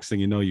gone. Next thing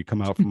you know, you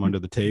come out from under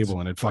the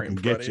table and it fucking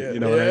gets you.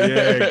 What I mean?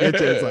 It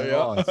gets you. It's like,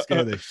 it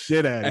scared the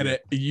shit out of you. And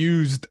it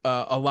used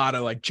a lot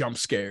of like jump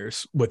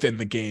scares within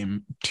the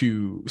game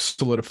to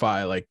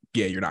solidify, like,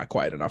 you're not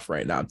quiet enough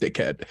right now,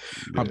 dickhead.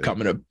 I'm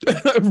coming to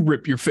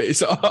rip your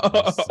face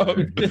off.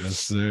 Yes,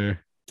 sir.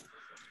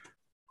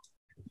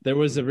 There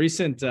was a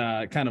recent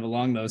kind of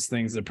along those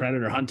things, the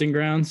Predator Hunting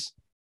Grounds.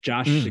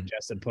 Josh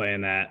suggested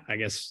playing that, I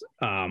guess,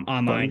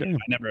 online. I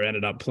never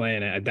ended up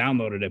playing it. I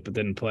downloaded it, but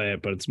didn't play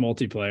it, but it's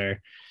multiplayer.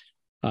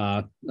 It's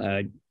on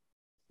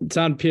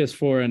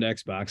PS4 and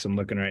Xbox. I'm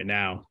looking right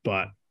now,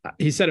 but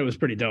he said it was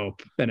pretty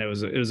dope. And it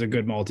was a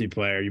good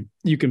multiplayer.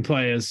 You can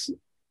play as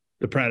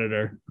the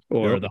Predator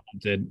or the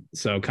Hunted.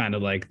 So kind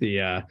of like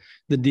the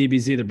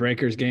DBZ, the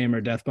Breakers game, or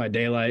Death by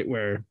Daylight,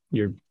 where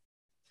you're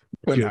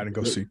Playing hide and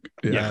go seek.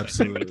 Yeah,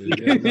 absolutely.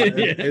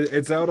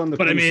 It's out on the.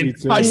 But I mean,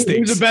 high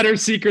stakes. Who's a better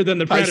seeker than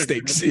the Predator? High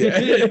stakes. Yeah.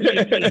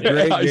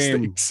 Great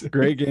game.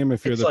 Great game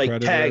if you're the Predator.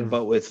 It's like tag,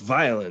 but with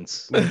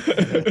violence.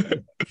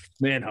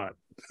 Manhunt.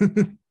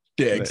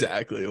 Yeah,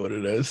 exactly what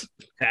it is.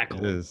 Tackle.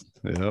 It is.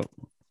 Yep.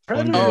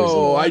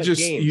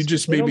 You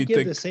just made me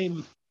think the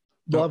same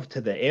love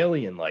to the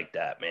Alien like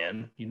that,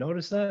 man. You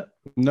notice that?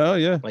 No,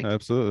 yeah,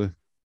 absolutely.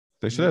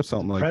 They should have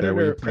something like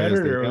that.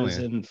 Predator was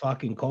in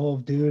fucking Call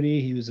of Duty.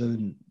 He was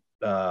in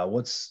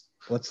what's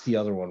the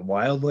other one?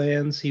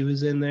 Wildlands. He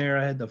was in there.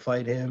 I had to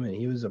fight him, and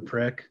he was a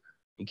prick.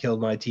 He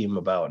killed my team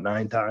about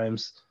 9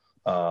 times.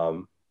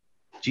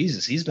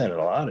 Jesus, he's been in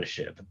a lot of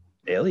shit.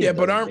 Alien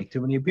doesn't make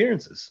too many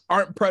appearances.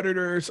 Aren't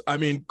Predators? I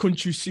mean,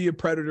 couldn't you see a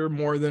Predator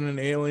more than an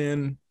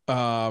Alien?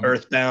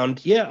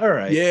 Earthbound. Yeah, all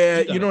right.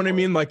 Yeah, you know what I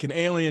mean? Like an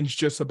Alien's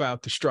just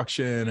about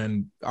destruction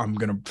and I'm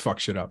gonna fuck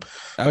shit up.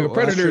 Like a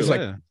Predator is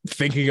like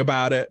thinking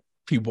about it.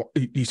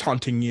 He's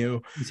hunting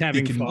you. He's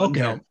having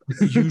fun.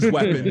 Use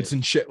weapons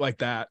and shit like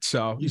that.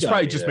 So he's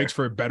probably just makes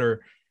for a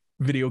better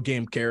video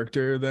game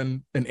character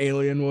than an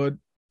Alien would.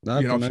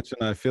 Not to mention,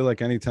 I feel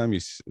like anytime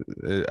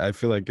I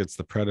feel like it's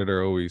the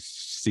Predator always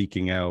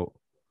seeking out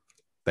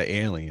the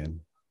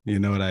alien. You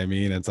know what I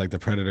mean? It's like the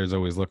Predator's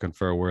always looking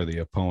for a worthy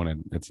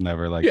opponent. It's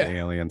never like the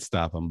alien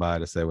stopping by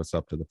to say what's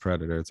up to the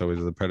Predator. It's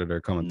always the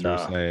Predator coming through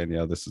saying,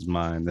 this is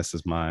mine. This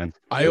is mine.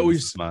 I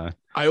always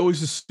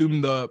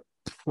assume the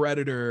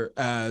Predator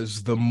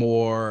as the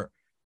more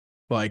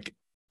like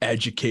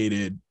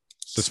educated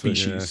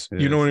species.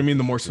 You know what I mean?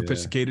 The more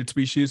sophisticated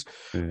species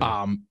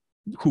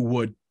who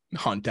would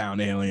hunt down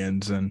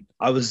aliens and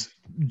I was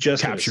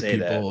just capture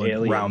people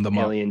and round them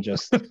alien up.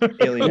 Just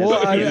alien.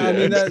 Well, I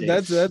mean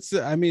that's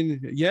I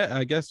mean, yeah,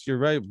 I guess you're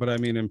right, but I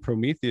mean in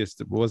Prometheus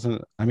it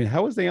wasn't. I mean,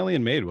 how was the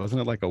alien made? Wasn't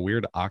it like a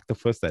weird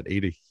octopus that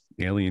ate a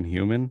alien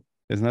human?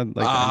 Isn't that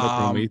like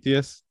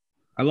Prometheus?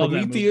 I love that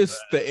movie. Prometheus,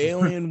 the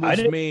alien I was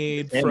didn't made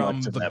understand from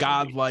much of the that movie.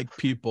 godlike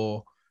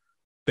people.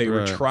 They were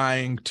Right.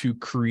 trying to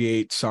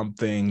create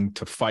something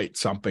to fight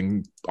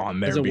something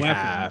on As their a weapon.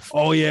 behalf.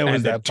 Oh yeah,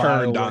 and it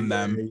turned on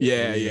them.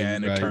 Yeah,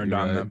 and it right, turned you're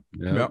on right. them.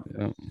 Yep.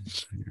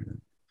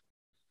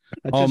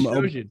 That just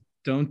shows you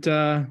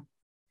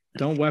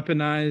don't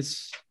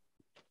weaponize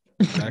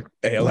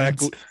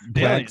Aliens.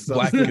 Black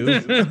Black goo.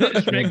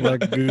 Black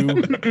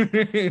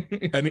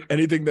goo.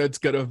 Anything that's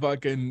gonna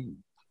fucking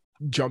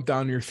jump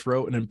down your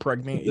throat and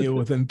impregnate you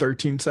within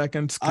 13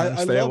 seconds. I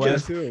Stay love away.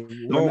 that too.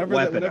 Don't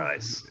Whenever,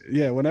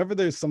 weaponize. whenever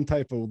there's some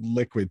type of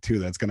liquid too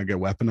that's gonna get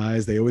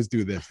weaponized, they always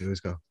do this. They always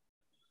go,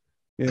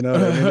 you know,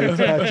 what I mean?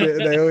 They touch it.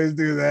 They always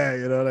do that.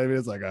 You know what I mean?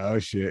 It's like, oh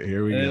shit,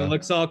 here we And go. it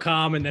looks all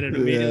calm, and then it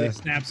immediately Yeah.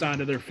 snaps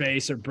onto their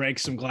face or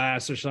breaks some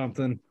glass or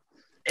something.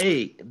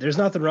 Hey, there's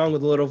nothing wrong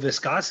with a little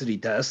viscosity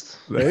test.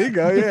 There you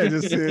go. Yeah,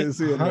 just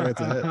see where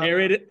it's at.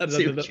 Aerated.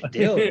 See what you're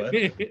dealing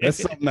with. That's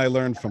something I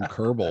learned from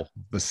Kerbal,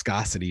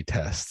 viscosity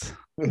test.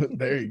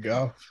 There you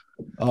go.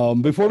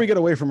 Before we get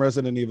away from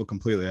Resident Evil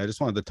completely, I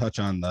just wanted to touch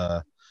on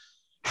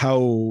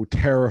how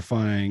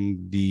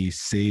terrifying the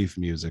save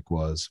music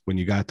was when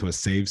you got to a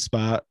save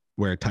spot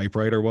where a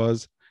typewriter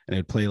was, and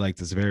it'd play like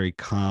this very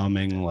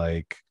calming,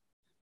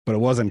 but it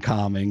wasn't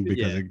calming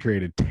because it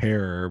created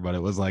terror, but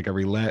it was like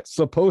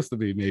supposed to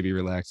be maybe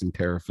relaxing,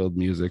 terror-filled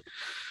music.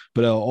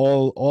 But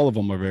all of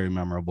them are very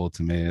memorable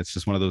to me. It's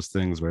just one of those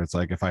things where it's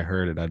like if I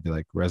heard it, I'd be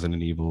like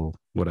Resident Evil,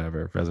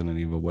 whatever.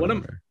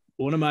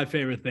 One of my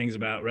favorite things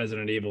about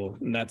Resident Evil,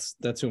 and that's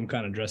who I'm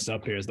kind of dressed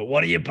up here, is the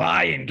 "What are you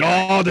buying?"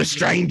 Oh, the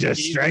stranger.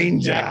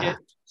 Stranger.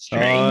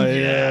 Oh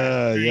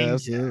yeah,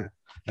 yes, Stranger.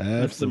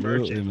 That's the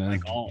absolutely, merchant. man.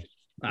 Like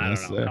I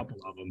Yes, don't know, sir. a couple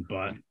of them,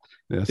 but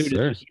Yes, dude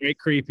sir. is just straight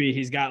creepy.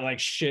 He's got like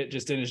shit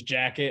just in his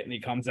jacket, and he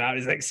comes out.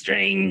 He's like,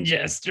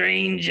 "Stranger,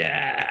 stranger."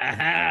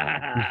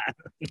 I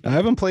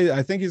haven't played.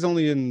 I think he's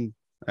only in.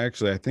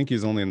 Actually, I think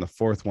he's only in the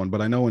fourth one, but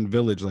I know in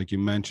Village, like you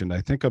mentioned, I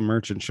think a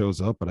merchant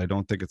shows up, but I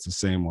don't think it's the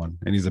same one.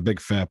 And he's a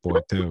big fat boy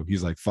too.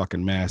 He's like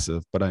fucking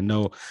massive. But I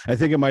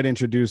think it might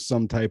introduce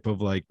some type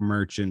of like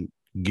merchant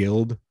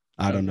guild.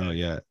 I don't know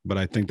yet, but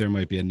I think there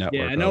might be a network.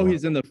 Yeah, I know of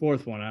he's in the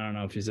fourth one. I don't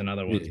know if he's in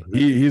other ones.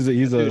 he's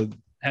a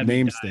Heavy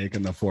namesake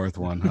in the fourth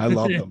one. I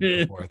love him in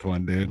the fourth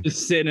one, dude.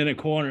 just sitting in a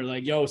corner,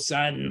 like, "Yo,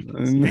 son."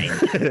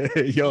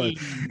 Yo,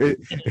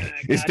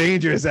 it's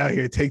dangerous out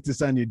here. Take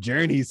this on your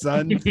journey,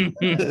 son.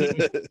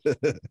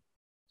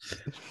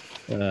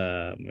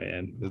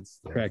 Man,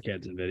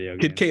 crackheads in video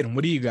games. Kid Caden,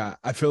 what do you got?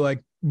 I feel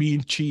like me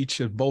and Cheech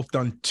have both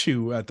done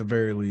 2 at the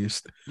very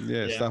least.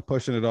 Yeah, Yeah. stop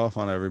pushing it off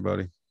on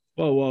everybody.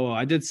 Whoa!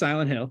 I did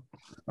Silent Hill.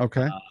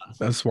 Okay.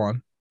 That's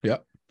one.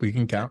 Yep, we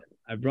can count.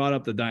 I brought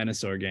up the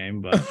dinosaur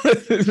game, but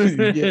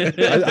Yeah.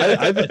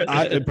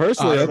 I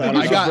personally, I think you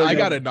I should got bring I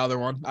got up- another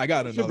one. I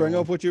got you should another bring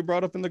one. up what you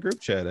brought up in the group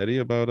chat, Eddie,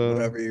 about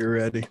Whenever you're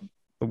ready.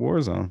 the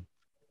Warzone.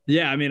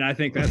 yeah, I mean, I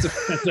think that's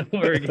a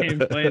horror game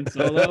playing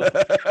solo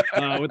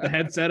with the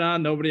headset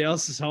on. Nobody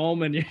else is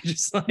home, and you're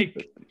just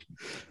like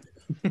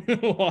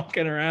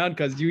walking around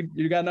because you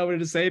got nobody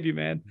to save you,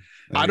 man.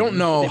 I don't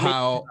know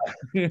how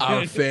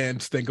our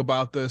fans think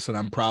about this, and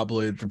they're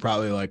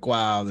probably like,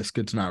 wow, this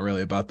kid's not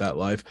really about that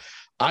life.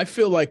 I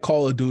feel like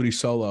Call of Duty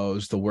Solo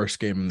is the worst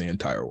game in the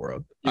entire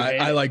world. You hate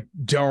I it? like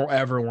don't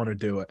ever want to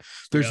do it.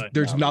 Really?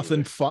 There's No,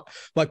 nothing fun.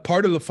 Like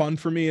part of the fun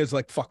for me is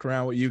like fuck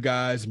around with you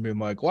guys and being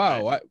like,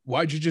 wow,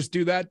 why'd you just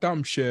do that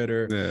dumb shit?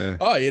 Or Yeah.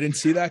 oh, you didn't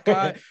see that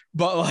guy?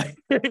 But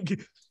like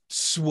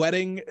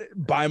sweating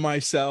by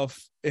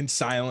myself in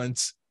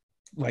silence,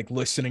 like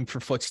listening for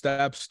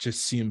footsteps,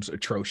 just seems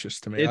atrocious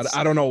to me. It's-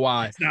 I don't know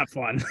why. It's not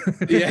fun.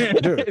 Yeah,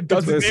 Dude, it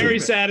doesn't. listen. Very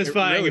It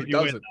satisfying really if you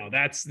win, doesn't. though.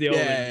 That's the only.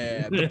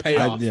 Yeah, the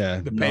payoff.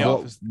 Yeah. the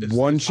payoff is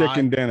one is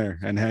chicken high. dinner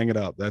and hang it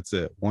up. That's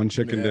it. One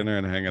chicken Yeah. dinner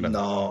and hang it up.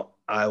 No,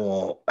 I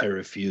won't. I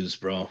refuse,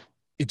 bro.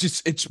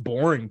 It's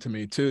boring to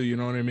me too. You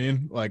know what I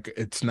mean? Like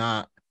it's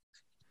not.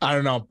 I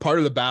don't know. Part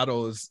of the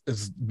battle is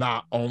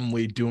not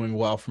only doing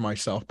well for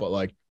myself, but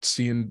like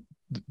seeing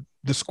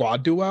the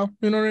squad do well.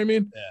 You know what I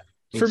mean?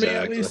 Yeah. For me at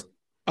Exactly. least.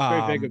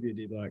 Very big Um, of you,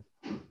 D-Block.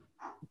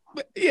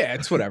 but yeah,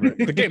 it's whatever.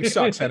 The game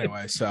sucks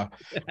anyway, so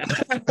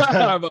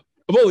I'm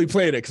only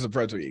playing it because I'm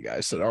friends with you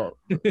guys. So don't.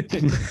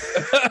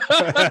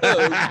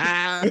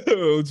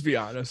 Let's be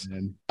honest.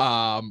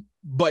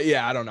 But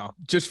yeah, I don't know.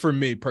 Just for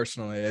me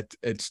personally,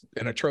 it's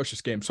an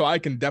atrocious game. So I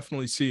can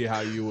definitely see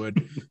how you would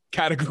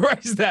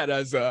categorize that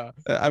as a.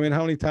 I mean,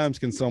 how many times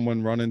can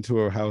someone run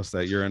into a house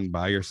that you're in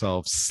by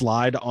yourself,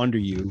 slide under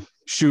you,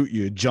 shoot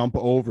you, jump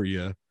over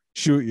you,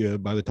 shoot you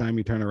by the time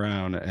you turn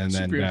around, and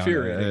then Super down?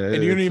 infuriating.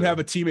 And you don't even have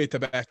a teamate to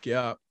back you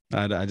up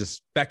I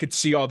just that could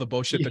see all the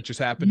bullshit that just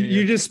happened. To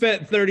You you. just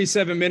spent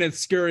 37 minutes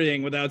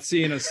scurrying without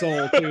seeing a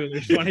soul, too.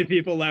 There's 20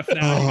 people left now.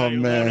 Oh, You got your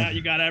man. loadout,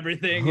 you got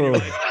everything. And you're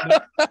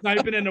like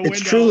sniping in the window.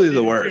 It's truly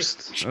the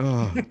worst.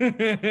 oh,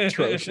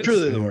 Atrocious.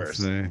 Truly the worst.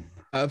 insane.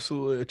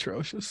 Absolutely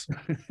atrocious.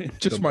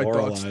 Just my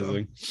thoughts. Though.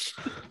 Demoralizing.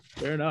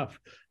 Fair enough.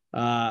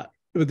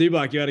 With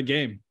D-Block, you had a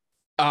game.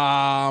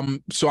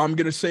 So I'm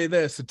gonna say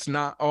this: it's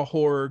not a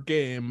horror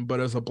game, but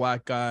as a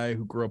black guy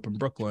who grew up in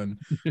Brooklyn,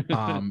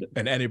 and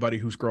anybody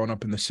who's grown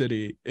up in the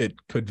city, it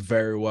could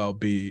very well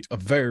be a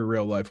very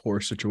real life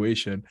horror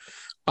situation.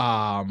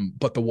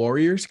 But the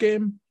Warriors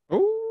game,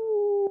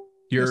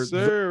 you're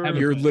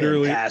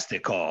literally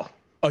fantastic call.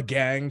 A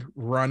gang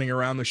running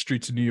around the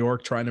streets of New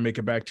York trying to make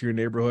it back to your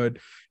neighborhood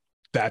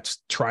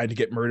that's trying to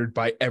get murdered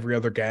by every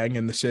other gang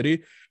in the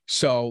city.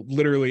 So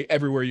literally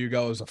everywhere you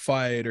go is a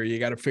fight, or you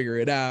got to figure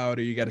it out,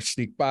 or you got to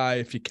sneak by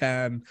if you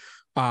can.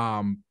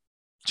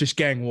 Just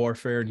gang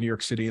warfare in New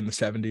York City in the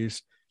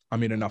 70s. I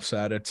mean, enough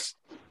said. It's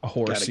a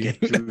horror scene.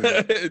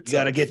 You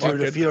got to get through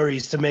the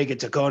Furies to make it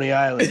to Coney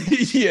Island.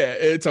 Yeah,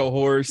 it's a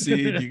horror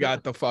scene. You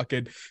got the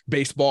fucking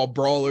baseball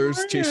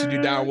brawlers chasing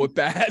you down with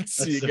bats.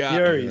 That's you the got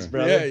Furies,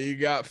 brother.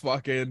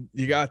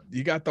 Yeah,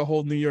 you got the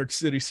whole New York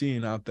City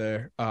scene out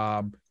there.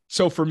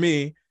 So for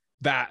me,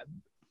 that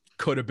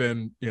could have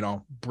been,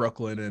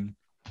 Brooklyn in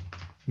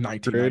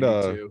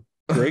 1992.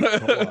 Great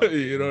co-op.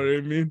 You know what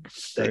I mean?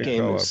 That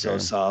game is so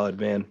solid,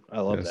 man.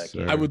 I love that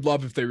game. I would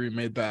love if they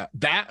remade that.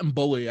 That and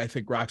Bully, I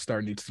think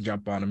Rockstar needs to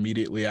jump on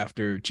immediately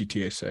after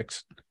GTA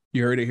 6.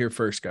 You heard it here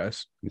first,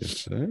 guys. Yes,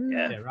 sir.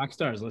 Yeah,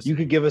 Rockstar's listening. You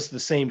could give us the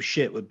same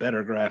shit with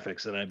better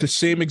graphics, and the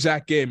same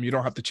exact game. You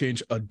don't have to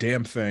change a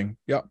damn thing.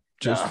 Yep,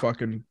 just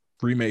fucking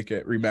remake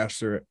it,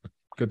 remaster it.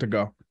 Good to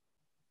go.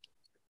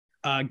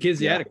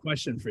 Gizzy, I had a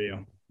question for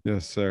you.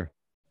 Yes, sir.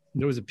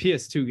 There was a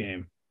PS2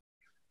 game.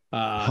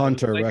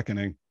 Hunter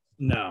Reckoning.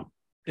 No,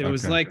 it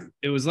was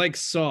like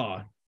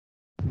Saw,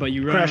 but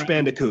you run Crash around,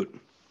 Bandicoot.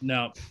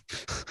 No,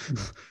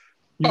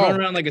 you run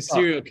around like a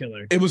serial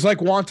killer. It was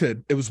like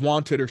Wanted. It was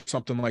Wanted or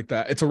something like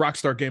that. It's a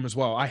Rockstar game as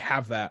well. I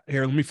have that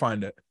here. Let me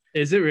find it.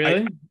 Is it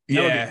really?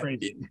 Yeah,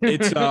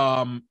 it's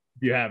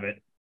You have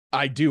it.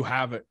 I do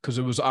have it because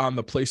it was on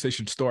the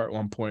PlayStation Store at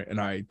one point, and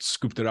I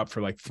scooped it up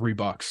for like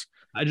 $3.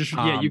 I just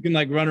you can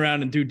like run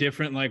around and do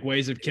different like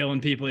ways of killing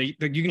people. You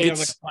can have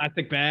like a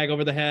plastic bag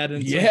over the head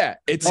and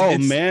it's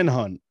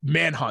Manhunt.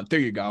 There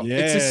you go. Yeah,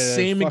 it's the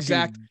same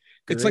exact. Great.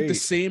 It's like the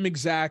same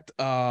exact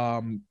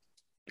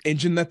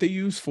engine that they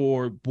use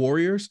for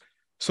Warriors.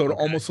 So it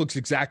almost looks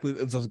exactly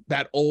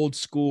that old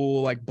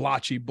school like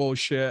blotchy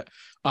bullshit.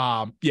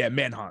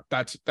 Manhunt.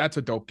 That's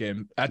a dope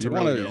game. That's you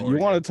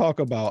want to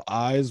talk about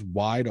eyes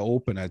wide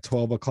open at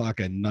 12 o'clock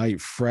at night,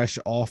 fresh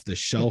off the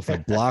shelf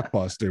at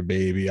Blockbuster,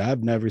 baby.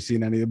 I've never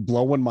seen any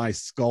blowing my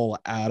skull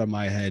out of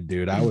my head,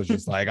 dude. I was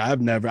just like, I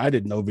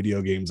didn't know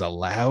video games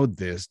allowed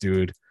this,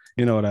 dude.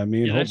 You know what I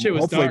mean? Yeah, that shit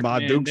was hopefully dark, my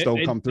man. Dukes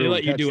don't come through. They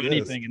let you do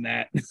anything in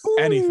that.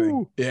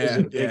 Anything. There's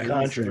a big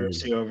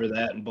controversy over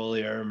that and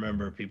Bully. I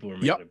remember people were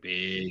making a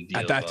big deal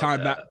at that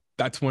time.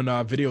 That's when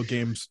video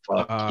games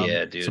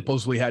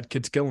supposedly had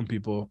kids killing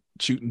people,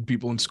 shooting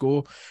people in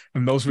school,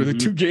 and those were the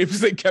two games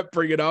they kept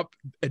bringing up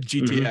at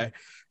GTA.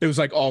 It was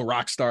like all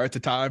Rockstar at the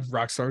time.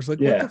 Rockstar's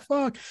like, what the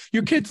fuck?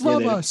 Your kids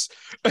love us.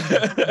 They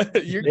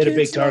had a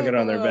big target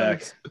on their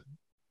back.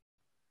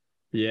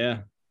 Yeah.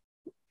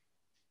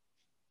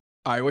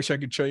 I wish I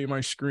could show you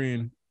my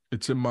screen.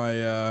 It's in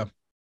my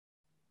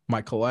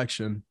my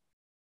collection.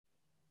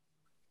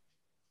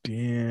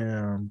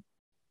 Damn.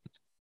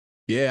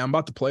 Yeah, I'm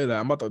about to play that.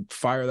 I'm about to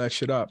fire that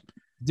shit up.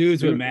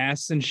 Dudes with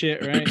masks and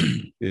shit, right?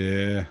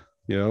 Yeah.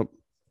 Yep.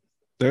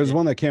 There's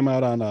one that came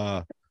out on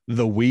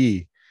the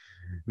Wii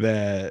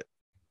that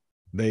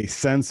they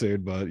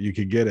censored, but you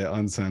could get it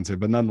uncensored.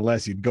 But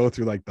nonetheless, you'd go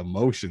through like the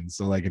motions.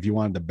 So like if you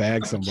wanted to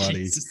bag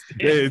somebody,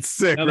 it's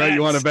sick, now right?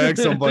 You want to bag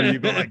somebody, you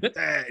go like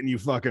that, and you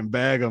fucking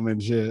bag them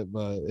and shit.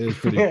 But it's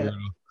pretty cool.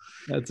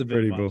 That's a big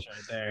pretty cool. right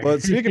there.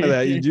 But speaking of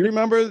that, do you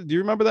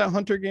remember that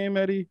Hunter game,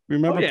 Eddie?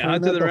 Remember?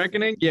 Hunter the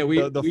Reckoning? Yeah, we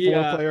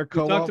 4-player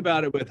co-op. We talked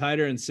about it with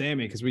Hyder and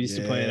Sammy because we used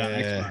to play it on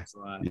Xbox a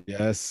lot.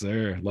 Yes,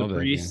 sir. Love the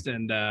that Priest game.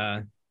 And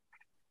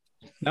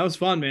that was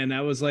fun, man.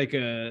 That was like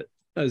a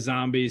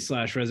zombie /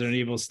 Resident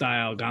Evil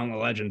style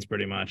Gauntlet Legends,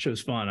 pretty much. It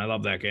was fun. I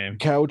love that game.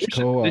 Couch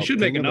co-op. They should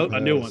make a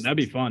new one. That'd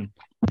be fun.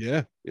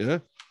 Yeah.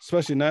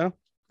 Especially now,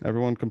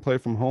 everyone can play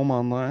from home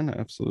online.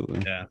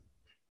 Absolutely. Yeah.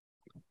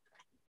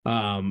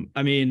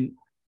 I mean,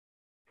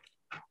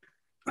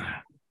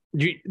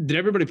 did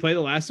everybody play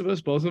The Last of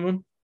Us? Both of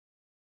them?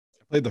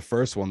 I played the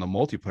first one. The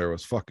multiplayer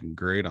was fucking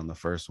great on the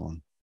first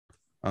one.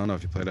 I don't know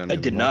if you played any. I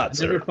did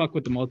not. I never fuck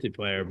with the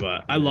multiplayer,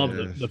 but I love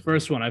the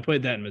first one. I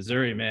played that in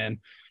Missouri, man.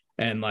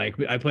 And like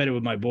I played it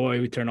with my boy.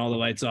 We turned all the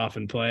lights off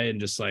and play and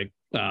just like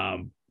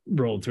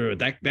rolled through it.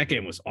 That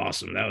game was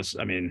awesome. That was,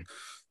 I mean,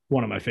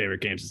 one of my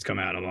favorite games that's come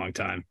out in a long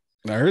time.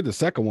 I heard the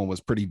second one was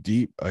pretty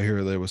deep. I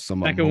hear there was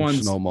some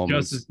emotional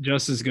moments.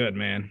 Just as good,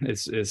 man.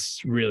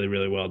 It's really,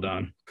 really well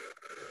done.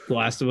 The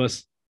Last of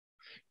Us.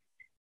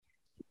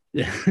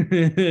 Yeah.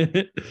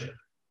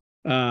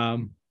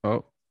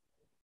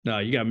 No,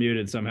 you got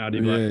muted somehow,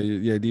 D-Block.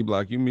 Yeah,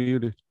 D-Block, you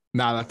muted.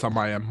 Nah, that's on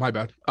my end. My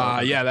bad.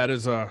 Yeah, that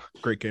is a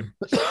great game.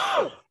 That's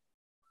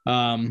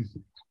all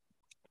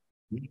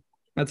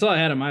I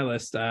had on my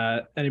list.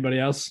 Anybody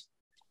else?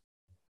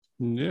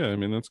 Yeah, I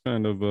mean that's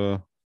kind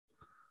of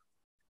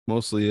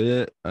mostly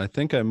it. I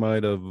think I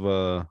might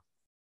have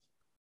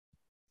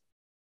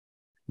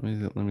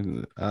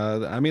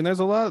I mean, there's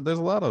a lot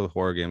of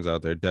horror games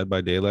out there. Dead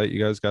by Daylight,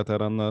 you guys got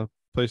that on the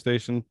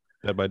PlayStation?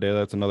 Dead by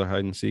Daylight's another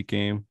hide and seek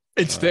game.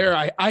 It's there.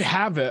 I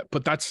have it,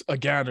 but that's,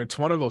 again, it's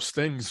one of those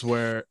things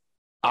where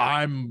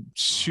I'm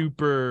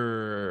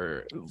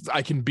super,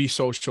 I can be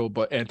social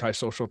but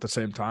antisocial at the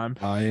same time.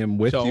 I am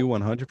with you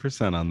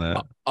 100% on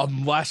that.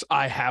 Unless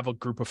I have a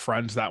group of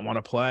friends that want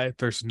to play,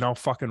 there's no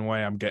fucking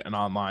way I'm getting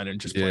online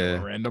and just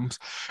playing randoms.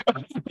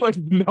 Like,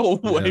 no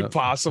way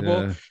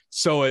possible. Yeah.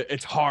 So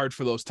it's hard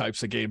for those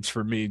types of games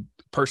for me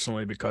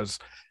personally, because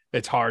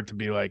it's hard to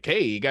be like,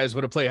 hey, you guys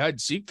want to play hide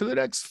and seek for the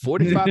next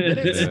 45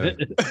 minutes?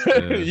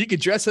 You can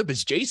dress up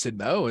as Jason,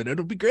 though, and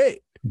it'll be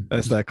great.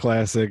 That's that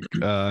classic,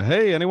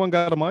 hey, anyone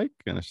got a mic?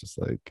 And it's just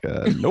like,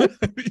 nope.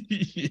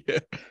 Yeah.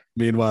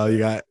 Meanwhile, you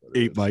got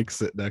 8 mics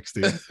sitting next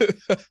to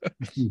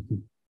you.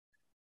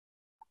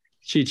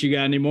 Cheech, you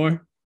got any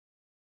more?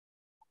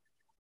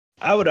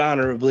 I would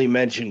honorably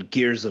mention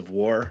Gears of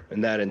War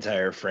and that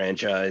entire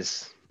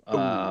franchise.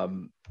 Not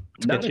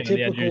a typical...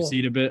 the edge of your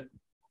seat a bit.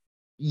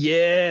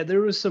 Yeah,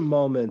 there was some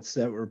moments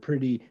that were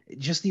pretty,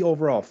 just the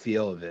overall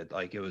feel of it.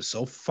 Like, it was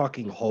so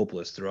fucking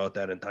hopeless throughout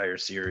that entire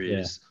series.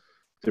 Yeah.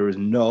 There was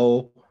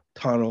no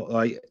tunnel,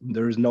 like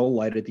there was no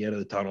light at the end of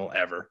the tunnel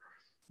ever.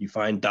 You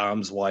find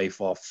Dom's wife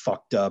all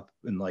fucked up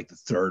in like the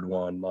third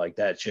one. Like,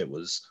 that shit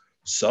was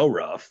so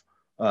rough.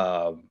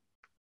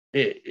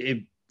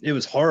 It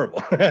was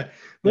horrible. But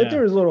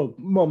there was little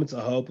moments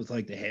of hope with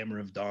like the Hammer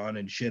of Dawn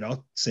and shit.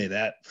 I'll say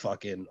that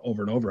fucking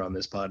over and over on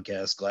this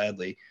podcast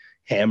gladly.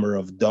 Hammer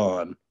of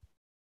Dawn,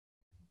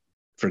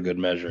 for good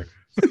measure.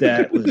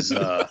 That was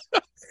I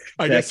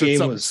guess it's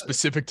something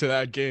specific to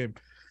that game.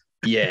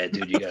 Yeah,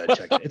 dude, you gotta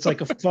check it. It's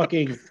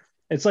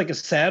like a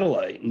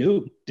satellite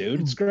nuke, dude.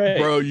 It's great.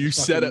 Bro, you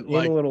said it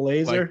like a little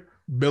laser. Like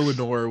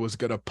Millinor was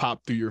gonna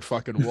pop through your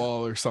fucking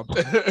wall or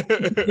something.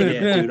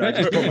 Yeah, dude, I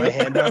just put my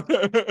hand up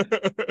and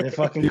it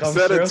fucking comes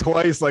through. You said it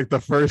twice, like the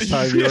first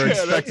time you were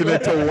expecting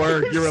it to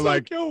work. You were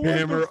like,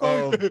 Hammer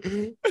of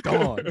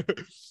Dawn.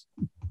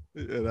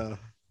 You know.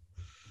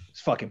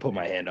 Just fucking put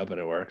my hand up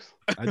and it works.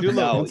 I do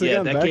love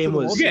that game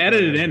was. You can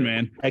edit it in,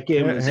 man. That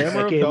game was.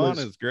 Hammer of Dawn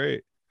is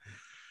great.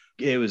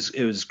 It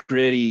was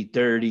gritty,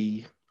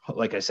 dirty,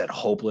 like I said,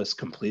 hopeless,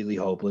 completely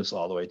hopeless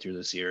all the way through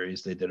the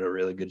series. They did a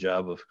really good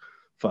job of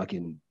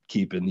fucking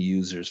keeping the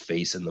user's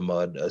face in the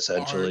mud,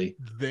 essentially.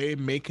 Are they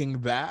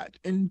making that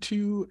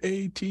into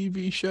a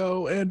TV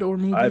show and or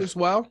movie as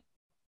well?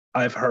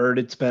 I've heard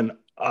it's been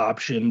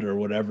optioned or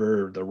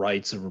whatever, the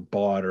rights are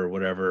bought or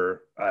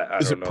whatever. I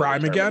Is don't it know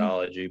Prime the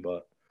again?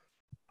 But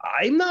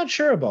I'm not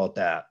sure about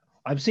that.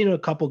 I've seen a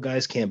couple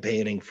guys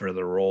campaigning for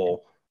the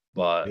role.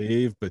 But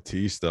Dave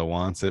Bautista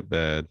wants it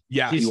bad.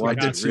 Yeah, I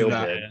did see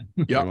that.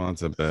 Yep. He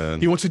wants it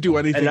bad. He wants to do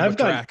anything with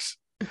Drax,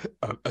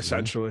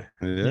 essentially.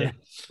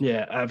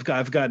 Yeah.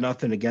 I've got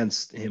nothing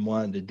against him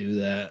wanting to do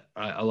that.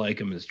 I like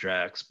him as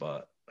Drax,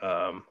 but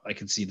I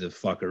can see the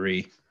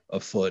fuckery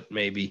afoot.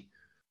 Maybe.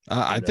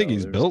 I think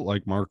he's built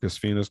like Marcus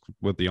Phoenix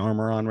with the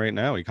armor on right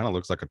now. He kind of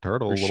looks like a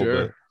turtle a little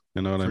bit.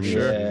 You know what I mean?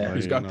 Sure. Yeah.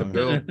 He's got the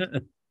build.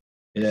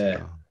 Yeah,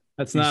 so.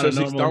 That's not. He says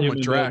he's done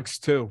with Drax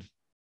too.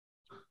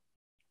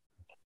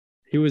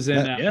 He was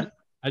in.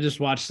 I just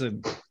watched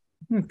the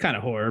kind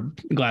of horror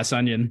Glass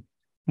Onion,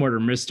 Murder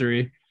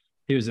Mystery.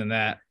 He was in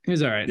that. He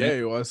was all right. Yeah,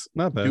 he was.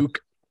 Not bad. Duke.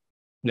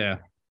 Yeah.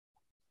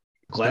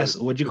 Glass.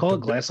 What'd you call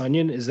it? Glass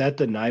Onion? Is that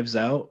the Knives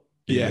Out?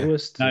 Yeah.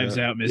 Knives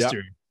Out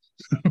mystery.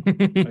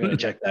 I'm gonna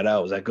check that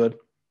out. Was that good?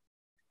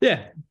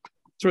 Yeah,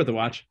 it's worth a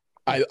watch.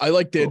 I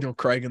like Daniel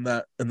Craig in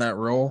that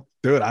role.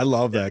 Dude, I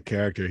love that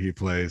character he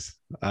plays.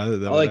 I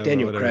like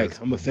Daniel Craig.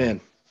 I'm a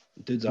fan.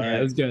 Dude's all right.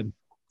 It was good.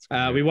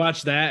 We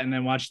watched that and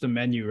then watched The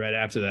Menu right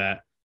after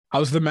that.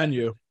 How's The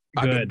Menu?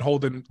 Good. I've been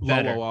holding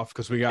Lolo off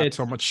because we got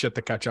so much shit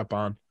to catch up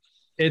on.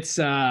 It's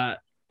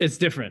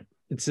different.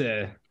 It's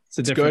a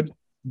different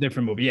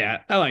movie.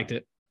 Yeah, I liked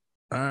it.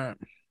 All right.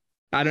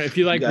 I don't. If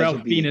you like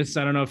Ralph Fiennes,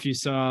 I don't know if you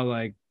saw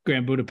like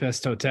Grand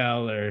Budapest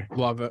Hotel or.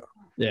 Love it.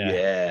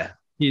 Yeah.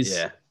 He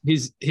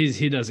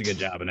does a good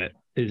job in it.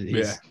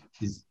 He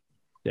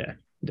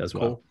does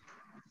well.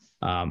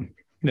 Cool.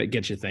 That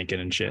gets you thinking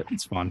and shit.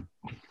 It's fun.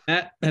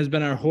 That has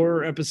been our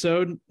horror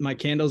episode. My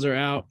candles are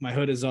out. My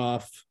hood is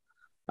off.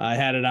 I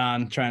had it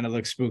on trying to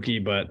look spooky,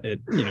 but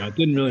it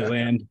didn't really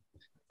land.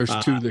 There's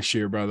 2 this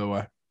year, by the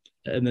way.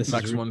 And this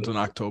next one's in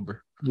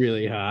October.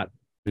 Really hot.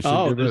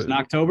 Oh, there's an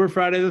October,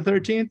 Friday the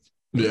 13th?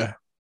 Yeah.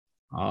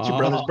 It's your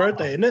brother's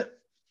birthday, isn't it?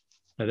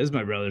 That is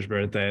my brother's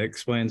birthday. It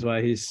explains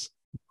why he's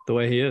the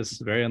way he is.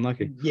 Very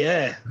unlucky.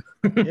 Yeah.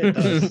 It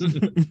does.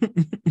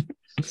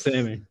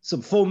 Sammy.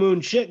 Some full moon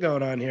shit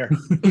going on here.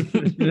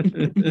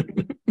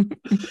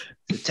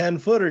 It's a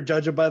 10-footer,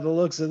 judging by the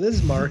looks of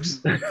this, Marks.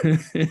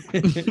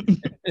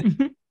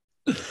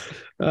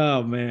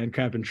 Oh man,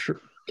 catching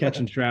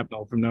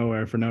shrapnel from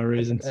nowhere for no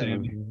reason,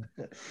 Sammy.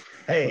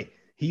 Hey,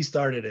 he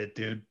started it,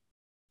 dude.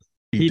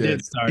 He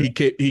did start.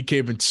 He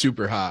came in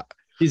super hot.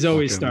 He's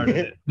always started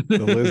it. The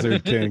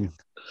Lizard King.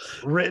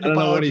 I don't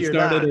know when he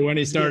started or when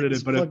he started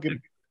it, but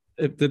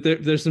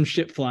if there's some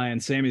shit flying,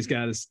 Sammy's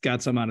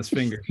got some on his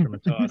fingers from a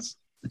toss.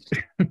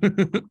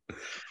 All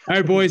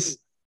right, boys.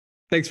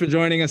 Thanks for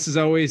joining us as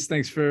always.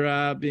 Thanks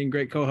for being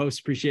great co-hosts.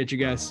 Appreciate you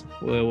guys.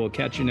 We'll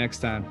catch you next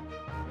time.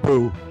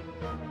 Boo.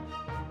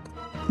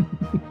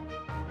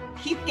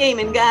 Keep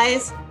gaming,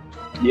 guys.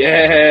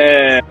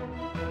 Yeah.